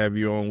 Barlow, to have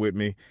you on with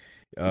me.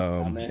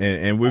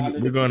 And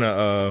we're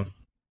gonna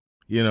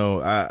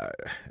I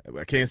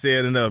can't say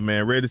it enough,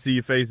 man. Ready to see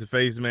you face to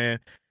face, man.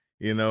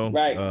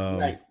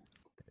 Right.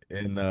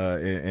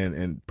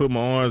 And put my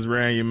arms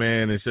around you,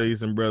 man, and show you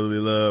some brotherly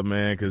love,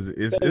 man, because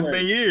it's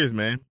been years,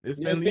 man. It's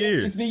been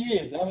years.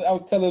 I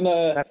was telling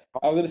I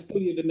was in the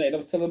studio tonight. I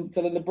was telling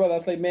the brother, I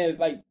was like, man,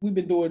 like, we've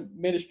been doing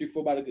ministry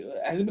for about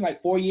has it been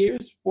like 4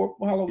 years? How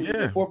long was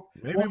it?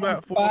 Maybe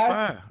about 4 or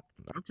 5.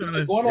 I'm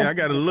trying to. I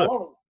got to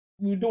look.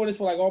 We were doing this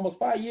for like almost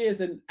 5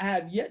 years, and I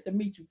have yet to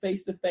meet you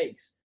face to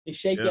face and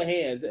shake your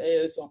hands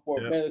and so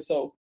forth, man.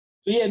 So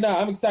yeah, no,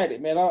 I'm excited,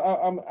 man.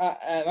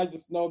 I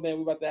just know, man,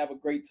 we're about to have a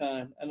great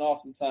time, an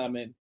awesome time,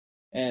 just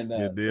counting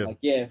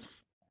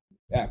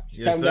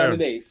down the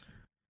days.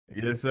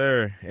 Yes,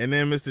 sir. And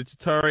then Mr.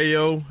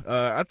 Chitario,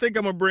 I think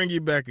I'm gonna bring you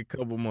back a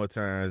couple more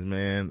times,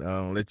 man.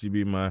 Let you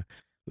be my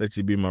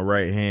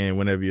right hand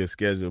whenever your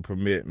schedule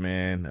permit,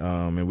 man.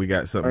 And we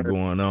got something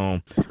going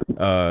on.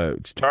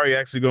 Chitario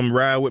actually gonna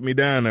ride with me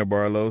down there,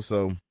 Barlow.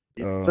 So,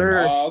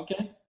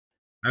 okay.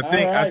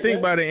 I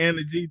think by the end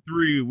of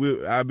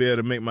G3, I'll be able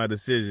to make my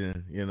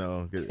decision. You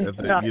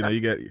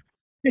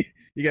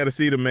got to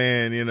see the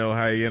man.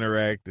 How he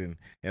interact and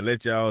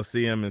let y'all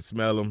see him and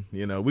smell him.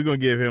 We're gonna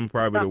give him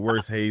probably the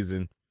worst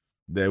hazing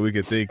that we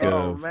could think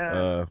of.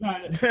 Man.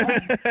 That's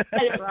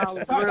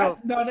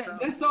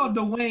all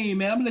Dwayne,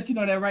 man. I'm gonna let you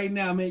know that right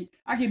now, man.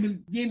 I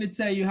can begin to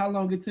tell you how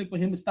long it took for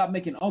him to stop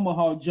making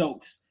Omaha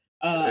jokes.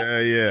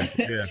 Yeah.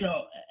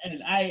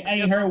 And I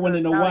ain't heard one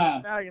in a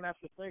while.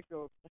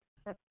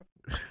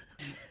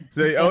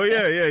 Say, oh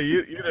yeah,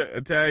 you're the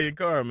Italian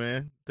car,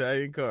 man.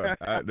 Italian car.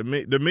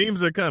 The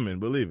memes are coming,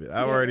 believe it.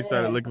 I already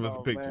started looking for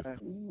some pictures.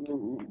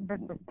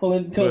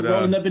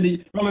 Rolling up in the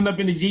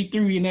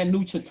G3 in that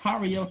new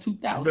Chitario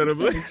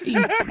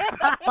 2017.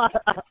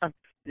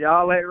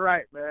 Y'all ain't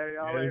right, man.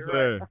 Y'all ain't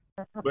right.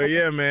 But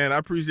yeah, man, I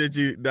appreciate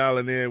you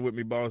dialing in with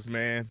me, boss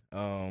man,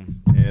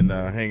 and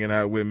hanging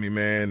out with me,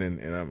 man,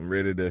 and I'm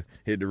ready to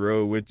hit the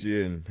road with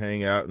you and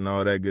hang out and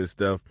all that good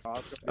stuff.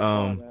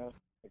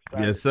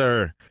 Yes,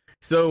 sir.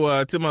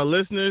 So to my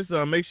listeners,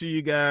 make sure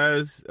you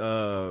guys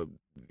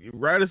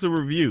write us a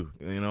review,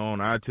 on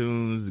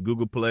iTunes,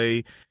 Google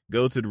Play.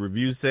 Go to the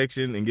review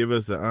section and give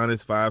us an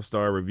honest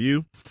 5-star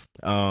review.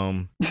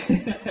 Yes,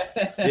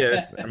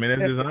 I mean,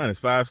 that's just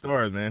honest 5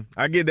 stars, man.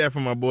 I get that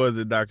from my boys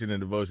at Doctrine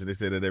and Devotion. They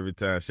say that every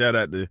time. Shout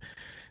out to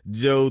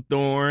Joe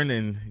Thorne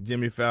and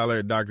Jimmy Fowler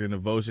at Doctrine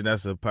and Devotion.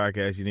 That's a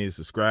podcast you need to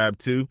subscribe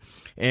to.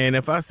 And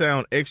if I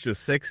sound extra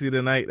sexy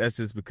tonight, that's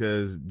just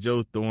because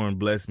Joe Thorne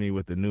blessed me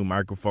with a new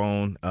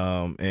microphone.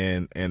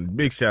 And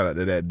big shout out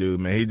to that dude,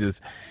 man. He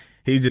just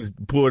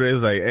pulled it.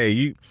 It's like,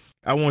 hey,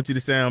 I want you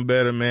to sound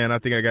better, man. I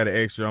think I got an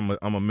extra. I'm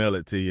gonna mail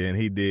it to you, and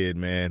he did,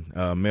 man.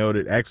 Mailed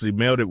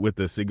it with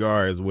a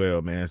cigar as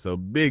well, man. So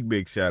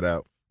big shout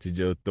out to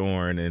Joe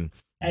Thorne and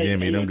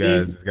Jimmy. Them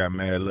guys just got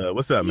mad love.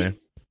 What's up, man?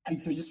 I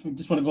just want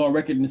to go on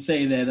record and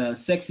say that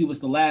sexy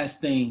was the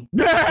last thing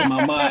in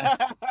my mind.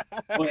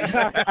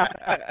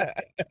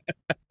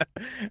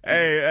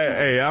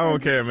 Hey, I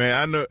don't care,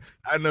 man.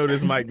 I know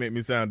this mic make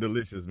me sound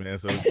delicious, man.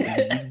 So you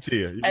can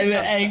chill.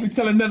 Hey, we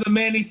tell another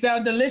man he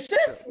sound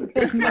delicious.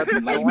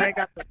 Wayne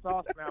got the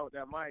sauce now with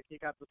that mic. He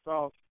got the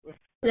sauce.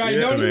 Right, yeah,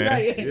 don't man.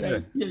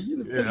 Right?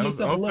 Yeah, I'm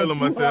feeling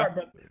myself.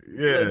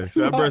 Yeah,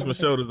 so I brushed my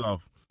shoulders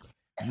off.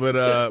 But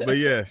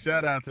yeah,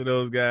 shout out to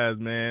those guys,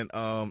 man.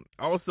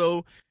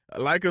 Also,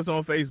 like us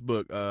on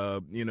Facebook.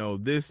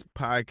 This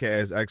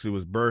podcast actually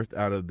was birthed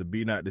out of the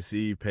Be Not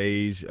Deceived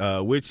page,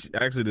 which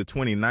actually the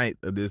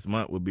 29th of this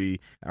month would be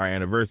our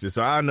anniversary.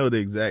 So I know the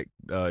exact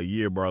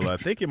year, Barlow. I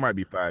think it might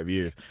be 5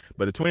 years.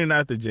 But the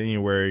 29th of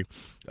January,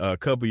 a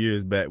couple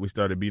years back, we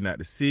started Be Not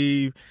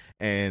Deceived,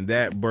 and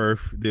that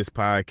birthed this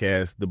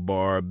podcast, The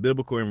Bar,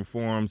 Biblical and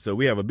Reformed. So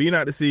we have a Be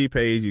Not Deceived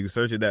page. You can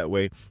search it that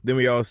way. Then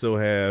we also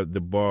have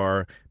The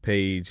Bar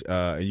page,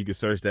 and you can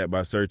search that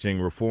by searching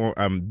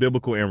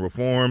Biblical and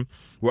Reformed.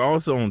 We're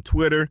also on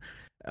Twitter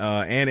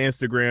and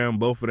Instagram.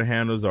 Both of the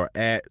handles are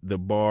at The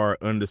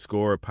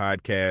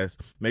Bar_podcast.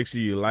 Make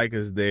sure you like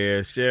us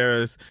there,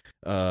 share us,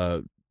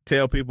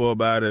 tell people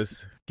about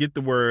us, get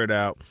the word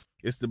out.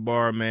 It's The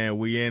Bar, man.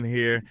 We in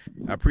here.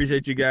 I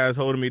appreciate you guys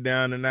holding me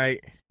down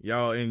tonight.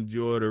 Y'all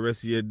enjoy the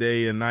rest of your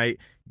day and night.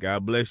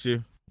 God bless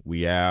you.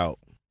 We out.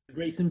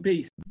 Grace and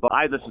peace.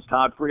 Hi, this is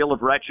Todd Friel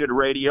of Wretched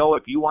Radio.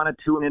 If you want to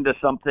tune into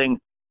something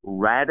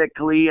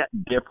radically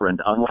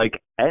different,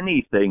 unlike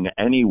anything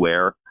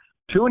anywhere,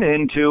 tune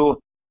into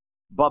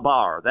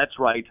Babar. That's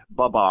right,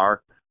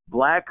 Babar.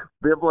 Black,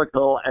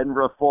 Biblical, and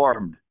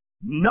Reformed.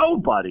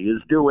 Nobody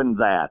is doing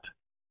that.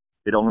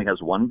 It only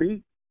has one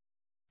B?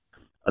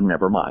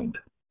 Never mind.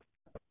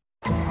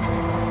 The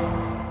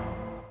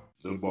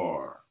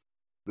Bar,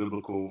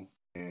 Biblical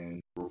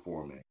and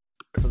Reforming.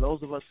 For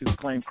those of us who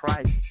claim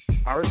Christ,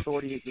 our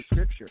authority is the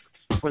Scripture.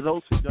 For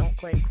those who don't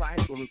claim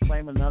Christ or who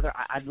claim another,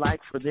 I'd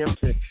like for them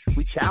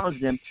we challenge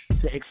them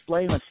to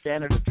explain a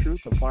standard of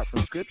truth apart from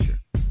Scripture.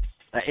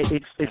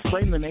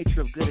 Explain the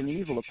nature of good and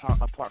evil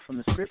apart from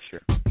the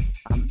Scripture.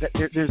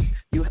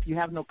 You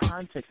have no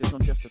context. There's no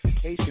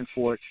justification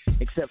for it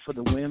except for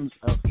the whims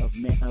of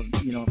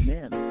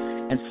men.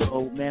 And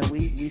so, man,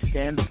 we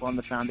stand upon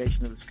the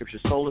foundation of the Scripture.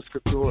 Sola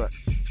Scriptura.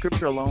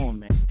 Scripture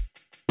alone, man.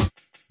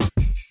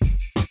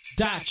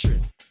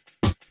 Doctrine.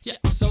 Yeah,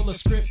 sola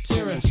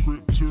scriptura.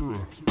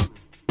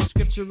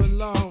 Scripture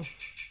alone.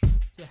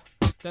 Yeah,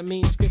 that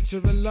means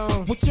scripture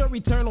alone. What's your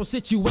eternal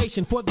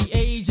situation for the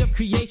age of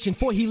creation?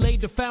 For he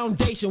laid the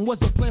foundation,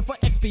 was a plan for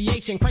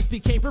expiation. Christ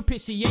became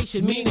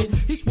propitiation, meaning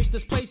he switched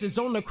us places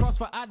on the cross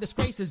for our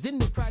disgraces. In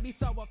the crowd, he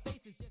saw our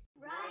faces.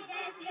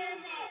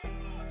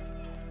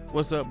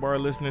 What's up, Bar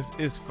listeners?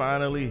 It's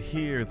finally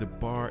here, the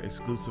Bar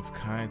exclusive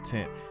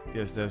content.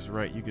 Yes, that's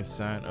right. You can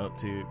sign up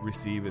to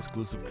receive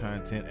exclusive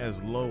content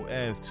as low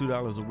as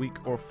 $2 a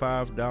week or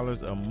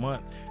 $5 a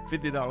month,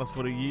 $50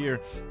 for the year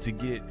to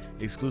get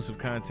exclusive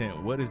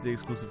content. What is the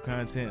exclusive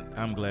content?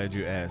 I'm glad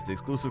you asked. The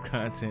exclusive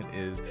content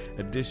is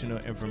additional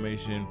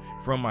information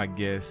from my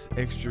guests,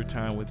 extra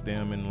time with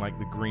them in like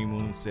the green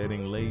moon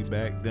setting, laid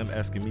back, them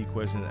asking me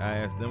questions, I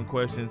ask them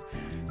questions,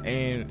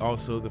 and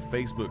also the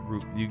Facebook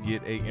group. You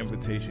get an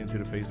invitation to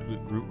the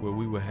Facebook group where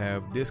we will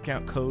have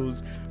discount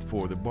codes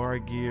for the bar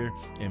gear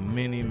and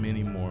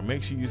many more.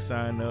 Make sure you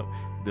sign up.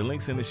 The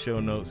link's in the show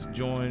notes.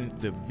 Join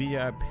the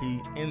VIP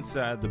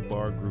inside the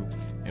bar group,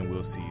 and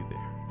we'll see you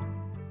there.